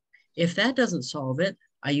browser. If that doesn't solve it,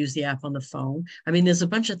 I use the app on the phone. I mean, there's a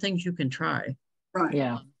bunch of things you can try. Right.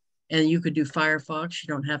 Yeah. And you could do Firefox. You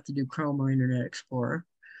don't have to do Chrome or Internet Explorer.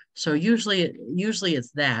 So usually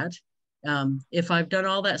it's that. If I've done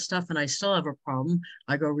all that stuff and I still have a problem,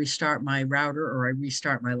 I go restart my router or I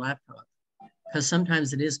restart my laptop, because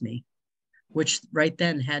sometimes it is me, which right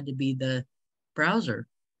then had to be the browser.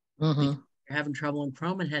 You're having trouble in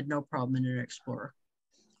Chrome and had no problem in Internet Explorer.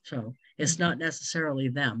 So it's not necessarily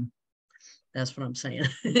them. That's what I'm saying.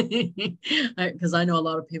 Because I know a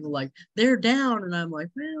lot of people like, they're down. And I'm like,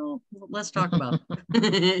 well, let's talk about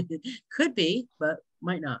it. Could be, but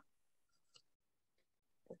might not.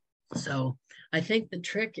 So I think the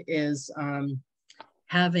trick is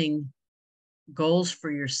having goals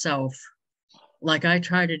for yourself. Like I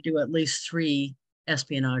try to do at least 3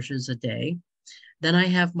 espionages a day. Then I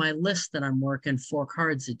have my list that I'm working 4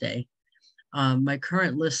 cards a day. My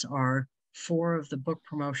current lists are 4 of the book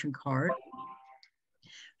promotion card,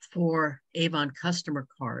 4 Avon customer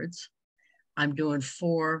cards. I'm doing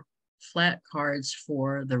 4 flat cards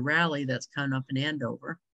for the rally that's coming up in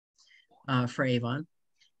Andover for Avon.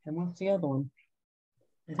 And what's the other one?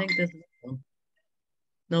 I think this is one.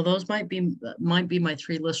 No, those might be my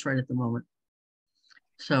 3 lists right at the moment.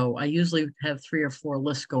 So I usually have 3 or 4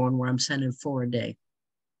 lists going where I'm sending 4 a day.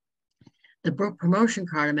 The promotion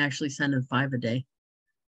card, I'm actually sending 5 a day.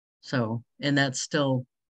 So, and that's still,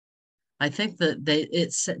 I think that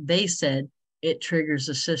they said it triggers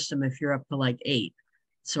the system if you're up to like 8.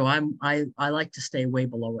 So I like to stay way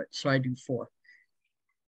below it. So I do 4.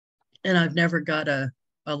 And I've never got a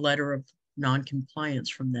letter of non-compliance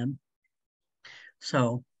from them.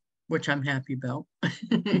 So, which I'm happy about.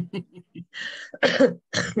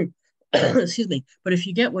 Excuse me. But if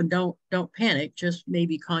you get one, don't panic. Just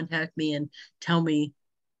maybe contact me and tell me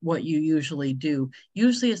what you usually do.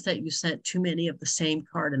 Usually it's that you sent too many of the same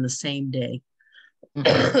card in the same day.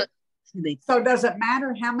 So does it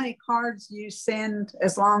matter how many cards you send,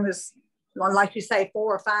 as long as, like you say,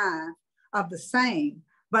 4 or 5 of the same?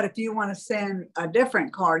 But if you want to send a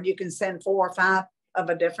different card, you can send 4 or 5 of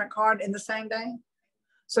a different card in the same day.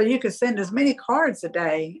 So you could send as many cards a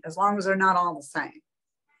day as long as they're not all the same.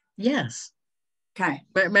 Yes. Okay.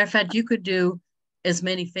 Matter of fact, you could do as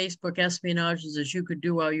many Facebook espionages as you could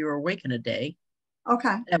do while you were awake in a day.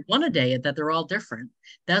 Okay. At 1 a day, that they're all different.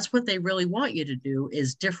 That's what they really want you to do,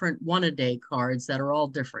 is different 1 a day cards that are all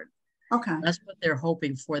different. Okay. That's what they're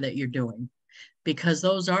hoping for that you're doing, because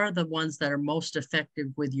those are the ones that are most effective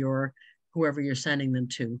with your whoever you're sending them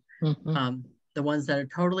to. The ones that are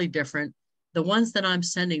totally different. The ones that I'm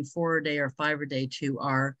sending 4 a day or 5 a day to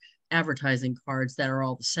are advertising cards that are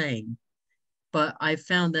all the same. But I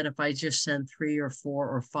found that if I just send 3 or 4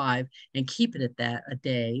 or 5 and keep it at that a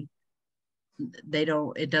day,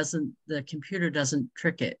 the computer doesn't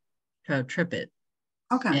trip it.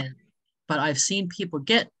 Okay. But I've seen people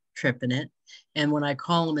get tripping it. And when I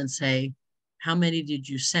call them and say, how many did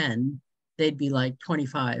you send? They'd be like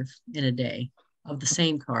 25 in a day of the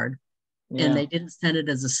same card. Yeah. And they didn't send it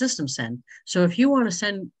as a system send. So if you want to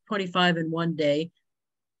send 25 in 1 day,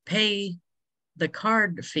 pay the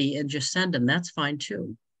card fee and just send them. That's fine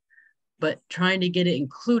too. But trying to get it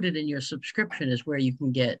included in your subscription is where you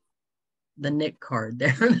can get the nick card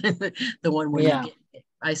there. The one where you get,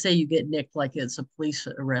 I say you get nicked like it's a police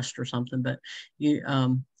arrest or something, but you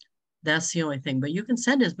that's the only thing. But you can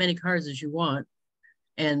send as many cards as you want.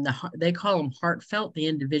 And they call them heartfelt, the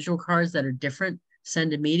individual cards that are different,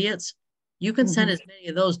 send immediates. You can send as many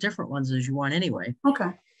of those different ones as you want anyway. Okay.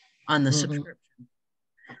 On the subscription.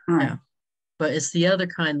 All right. Yeah. But it's the other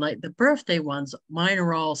kind, like the birthday ones, mine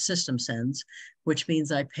are all system sends, which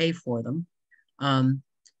means I pay for them.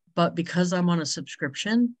 But because I'm on a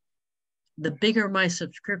subscription, the bigger my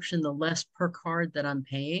subscription, the less per card that I'm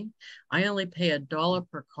paying. I only pay $1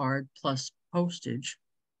 per card plus postage.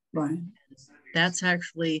 Right. That's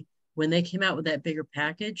actually, when they came out with that bigger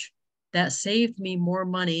package, that saved me more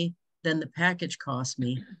money than the package cost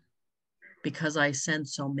me because I send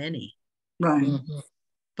so many. Right.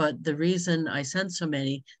 But the reason I send so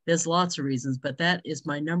many, there's lots of reasons, but that is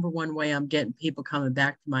my number one way I'm getting people coming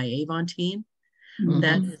back to my Avon team.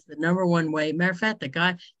 That is the number one way. Matter of fact, the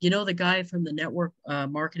guy from the network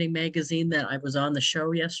marketing magazine that I was on the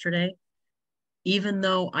show yesterday, even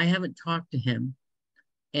though I haven't talked to him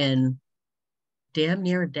in damn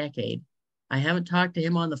near a decade, I haven't talked to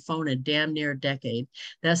him on the phone in damn near a decade.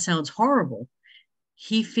 That sounds horrible.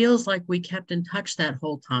 He feels like we kept in touch that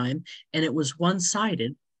whole time, and it was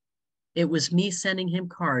one-sided. It was me sending him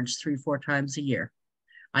cards 3-4 times a year.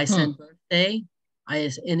 I send birthday.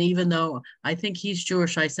 And even though I think he's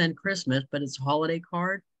Jewish, I send Christmas, but it's a holiday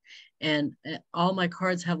card. And all my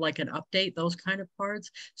cards have like an update, those kind of cards.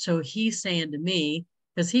 So he's saying to me,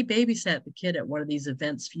 because he babysat the kid at one of these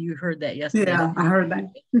events. You heard that yesterday. Yeah, I heard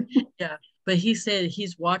that. Yeah. But he said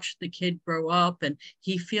he's watched the kid grow up and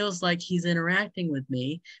he feels like he's interacting with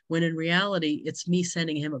me, when in reality, it's me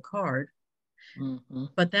sending him a card.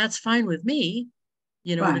 But that's fine with me.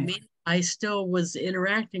 You know what I mean? I still was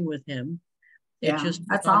interacting with him. It just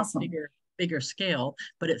that's awesome. Bigger scale,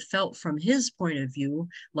 but it felt from his point of view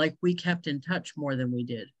like we kept in touch more than we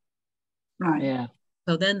did. Right. Yeah.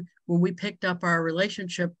 So then when we picked up our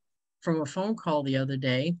relationship from a phone call the other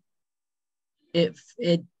day, it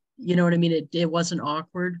you know what I mean? It wasn't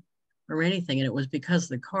awkward or anything. And it was because of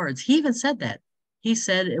the cards. He even said that. He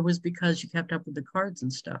said it was because you kept up with the cards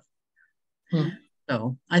and stuff.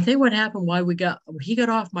 So I think what happened, why he got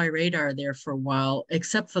off my radar there for a while,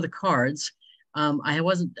 except for the cards. I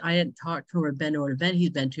hadn't talked to him or been to an event he's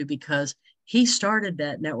been to, because he started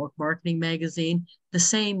that network marketing magazine the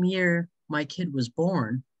same year my kid was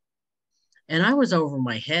born. And I was over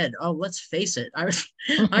my head. Oh, let's face it. I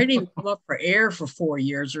didn't even come up for air for 4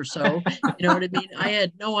 years or so. You know what I mean? I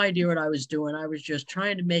had no idea what I was doing. I was just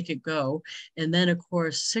trying to make it go. And then, of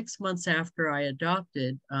course, 6 months after I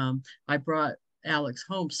adopted, I brought Alex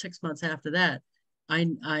home. 6 months after that,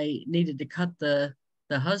 I needed to cut the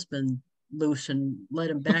husband loose and let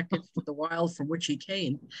him back into the wild from which he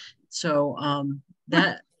came. So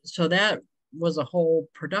that was a whole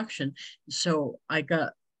production. So I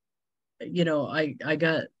got, I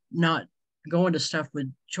got not going to stuff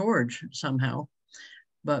with George somehow.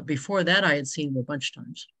 But before that, I had seen him a bunch of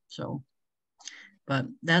times. So, but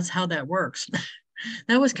that's how that works.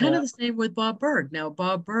 That was kind of the same with Bob Berg. Now,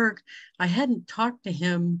 Bob Berg, I hadn't talked to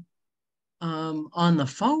him on the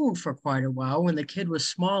phone for quite a while when the kid was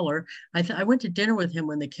smaller. I went to dinner with him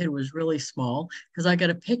when the kid was really small because I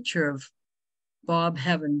got a picture of Bob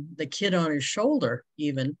having the kid on his shoulder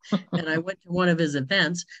even. And I went to one of his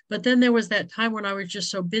events. But then there was that time when I was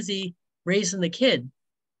just so busy raising the kid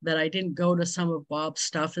that I didn't go to some of Bob's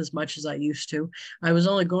stuff as much as I used to. I was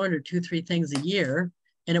only going to 2-3 things a year,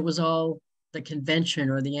 and it was all the convention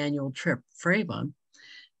or the annual trip for Avon.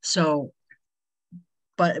 So,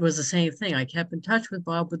 but it was the same thing. I kept in touch with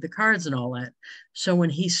Bob with the cards and all that. So when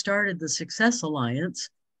he started the Success Alliance,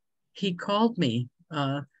 he called me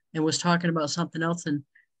and was talking about something else. And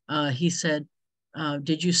he said,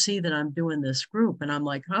 did you see that I'm doing this group? And I'm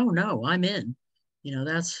like, oh no, I'm in.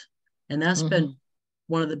 That's been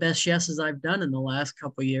one of the best yeses I've done in the last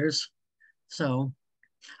couple of years. So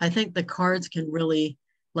I think the cards can really,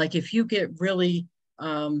 like if you get really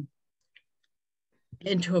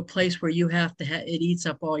into a place where you have to, it eats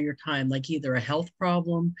up all your time, like either a health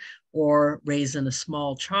problem or raising a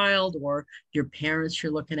small child or your parents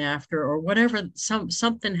you're looking after or whatever,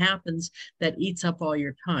 something happens that eats up all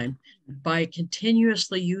your time. By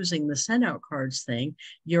continuously using the SendOutCards thing,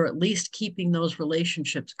 you're at least keeping those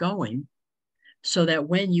relationships going so that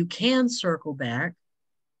when you can circle back,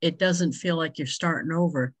 it doesn't feel like you're starting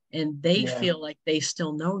over and they feel like they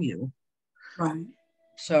still know you. Right.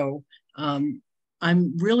 So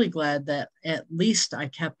I'm really glad that at least I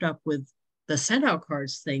kept up with the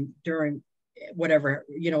SendOutCards thing during whatever,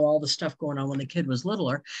 all the stuff going on when the kid was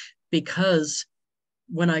littler, because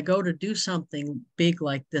when I go to do something big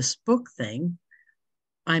like this book thing,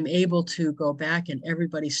 I'm able to go back and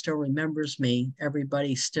everybody still remembers me.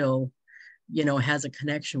 Everybody still has a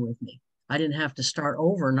connection with me. I didn't have to start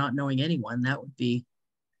over not knowing anyone. That would be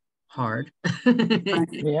hard.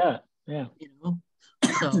 Yeah.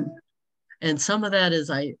 So, and some of that is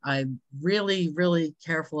I'm really, really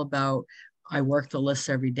careful about, I work the list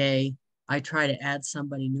every day. I try to add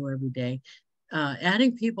somebody new every day.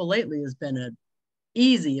 Adding people lately has been a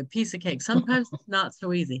piece of cake. Sometimes it's not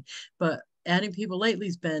so easy, but adding people lately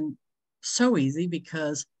has been so easy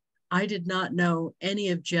because I did not know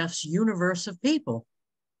any of Jeff's universe of people.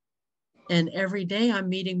 And every day I'm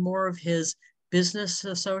meeting more of his business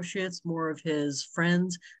associates, more of his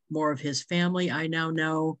friends, more of his family. I now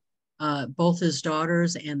know both his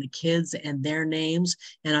daughters and the kids and their names.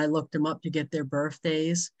 And I looked them up to get their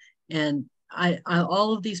birthdays. And I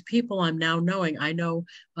all of these people I'm now knowing, I know,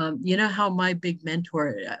 how my big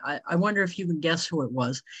mentor, I wonder if you can guess who it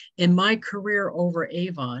was. In my career over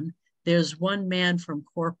Avon, there's one man from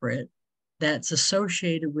corporate that's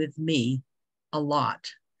associated with me a lot.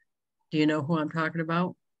 Do you know who I'm talking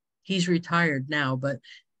about? He's retired now, but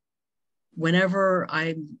whenever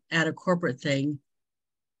I'm at a corporate thing,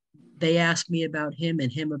 they ask me about him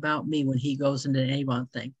and him about me when he goes into an Avon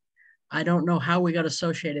thing. I don't know how we got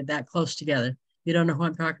associated that close together. You don't know who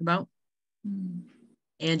I'm talking about?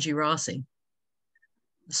 Angie Rossi.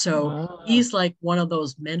 So he's like one of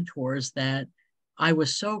those mentors that I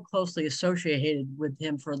was so closely associated with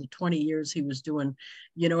him for the 20 years he was doing,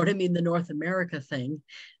 the North America thing,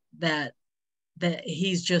 that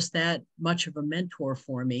he's just that much of a mentor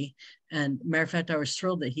for me. And matter of fact, I was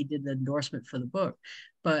thrilled that he did the endorsement for the book.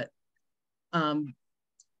 But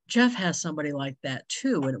Jeff has somebody like that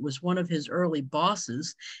too. And it was one of his early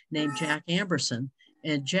bosses named Jack Amberson.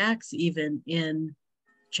 And Jack's even in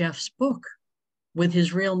Jeff's book with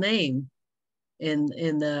his real name in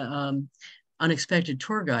the Unexpected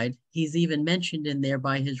Tour Guide. He's even mentioned in there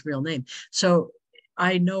by his real name. So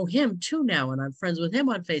I know him too now, and I'm friends with him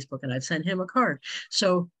on Facebook, and I've sent him a card.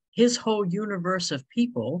 So his whole universe of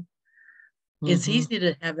people, it's easy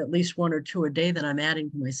to have at least one or two a day that I'm adding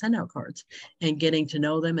to my SendOutCards and getting to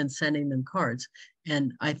know them and sending them cards.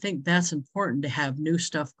 And I think that's important to have new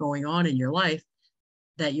stuff going on in your life,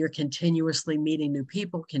 that you're continuously meeting new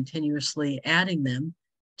people, continuously adding them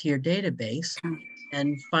to your database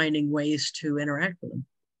and finding ways to interact with them.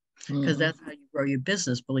 Because that's how you grow your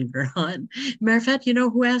business, believe it or not. Matter of fact,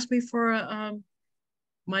 who asked me for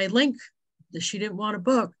my link? She didn't want a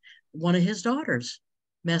book. One of his daughters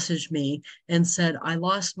messaged me and said, I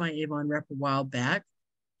lost my Avon rep a while back.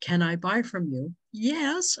 Can I buy from you?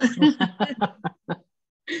 Yes.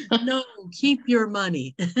 No, keep your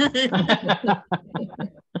money. Like,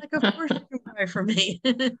 like, of course you can buy from me.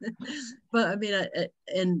 But I mean,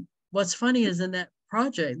 and what's funny is in that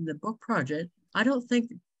project, in the book project, I don't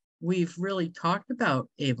think we've really talked about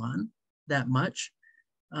Avon that much.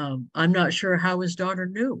 I'm not sure how his daughter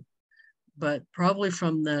knew, but probably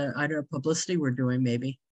from the, I don't know, publicity we're doing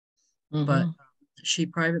maybe. But she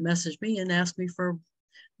private messaged me and asked me for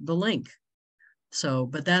the link. So,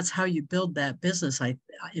 but that's how you build that business,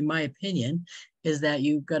 in my opinion, is that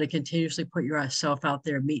you've got to continuously put yourself out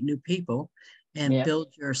there, meet new people, and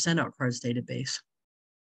build your SendOutCards database.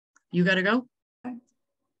 You got to go?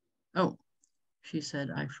 Oh, she said,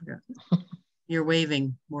 I forgot. You're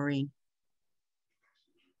waving, Maureen.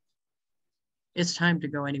 It's time to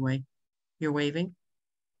go anyway. You're waving?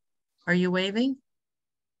 Are you waving?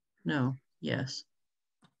 No, yes.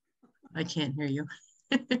 I can't hear you.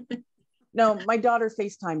 No, my daughter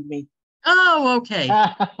FaceTimed me. Oh, okay.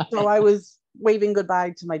 So I was waving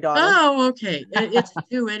goodbye to my daughter. Oh, okay. It's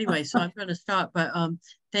 2 anyway, so I'm going to stop. But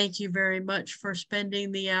thank you very much for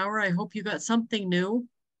spending the hour. I hope you got something new.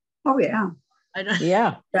 Oh, yeah.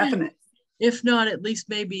 Yeah, definitely. If not, at least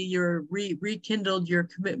maybe you're rekindled your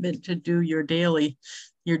commitment to do your daily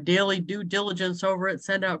due diligence over at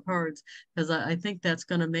SendOutCards, because I think that's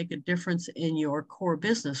going to make a difference in your core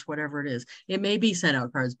business, whatever it is. It may be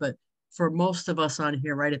SendOutCards, but for most of us on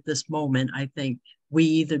here right at this moment, I think we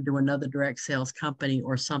either do another direct sales company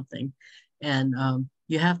or something. And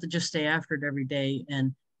you have to just stay after it every day.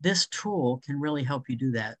 And this tool can really help you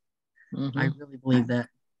do that. I really believe that.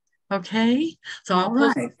 Okay. So All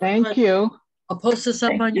right. Thank you. I'll post this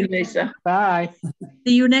up on you, YouTube. Lisa. Bye.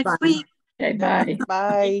 See you next week. Okay, bye.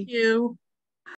 Bye. Thank you.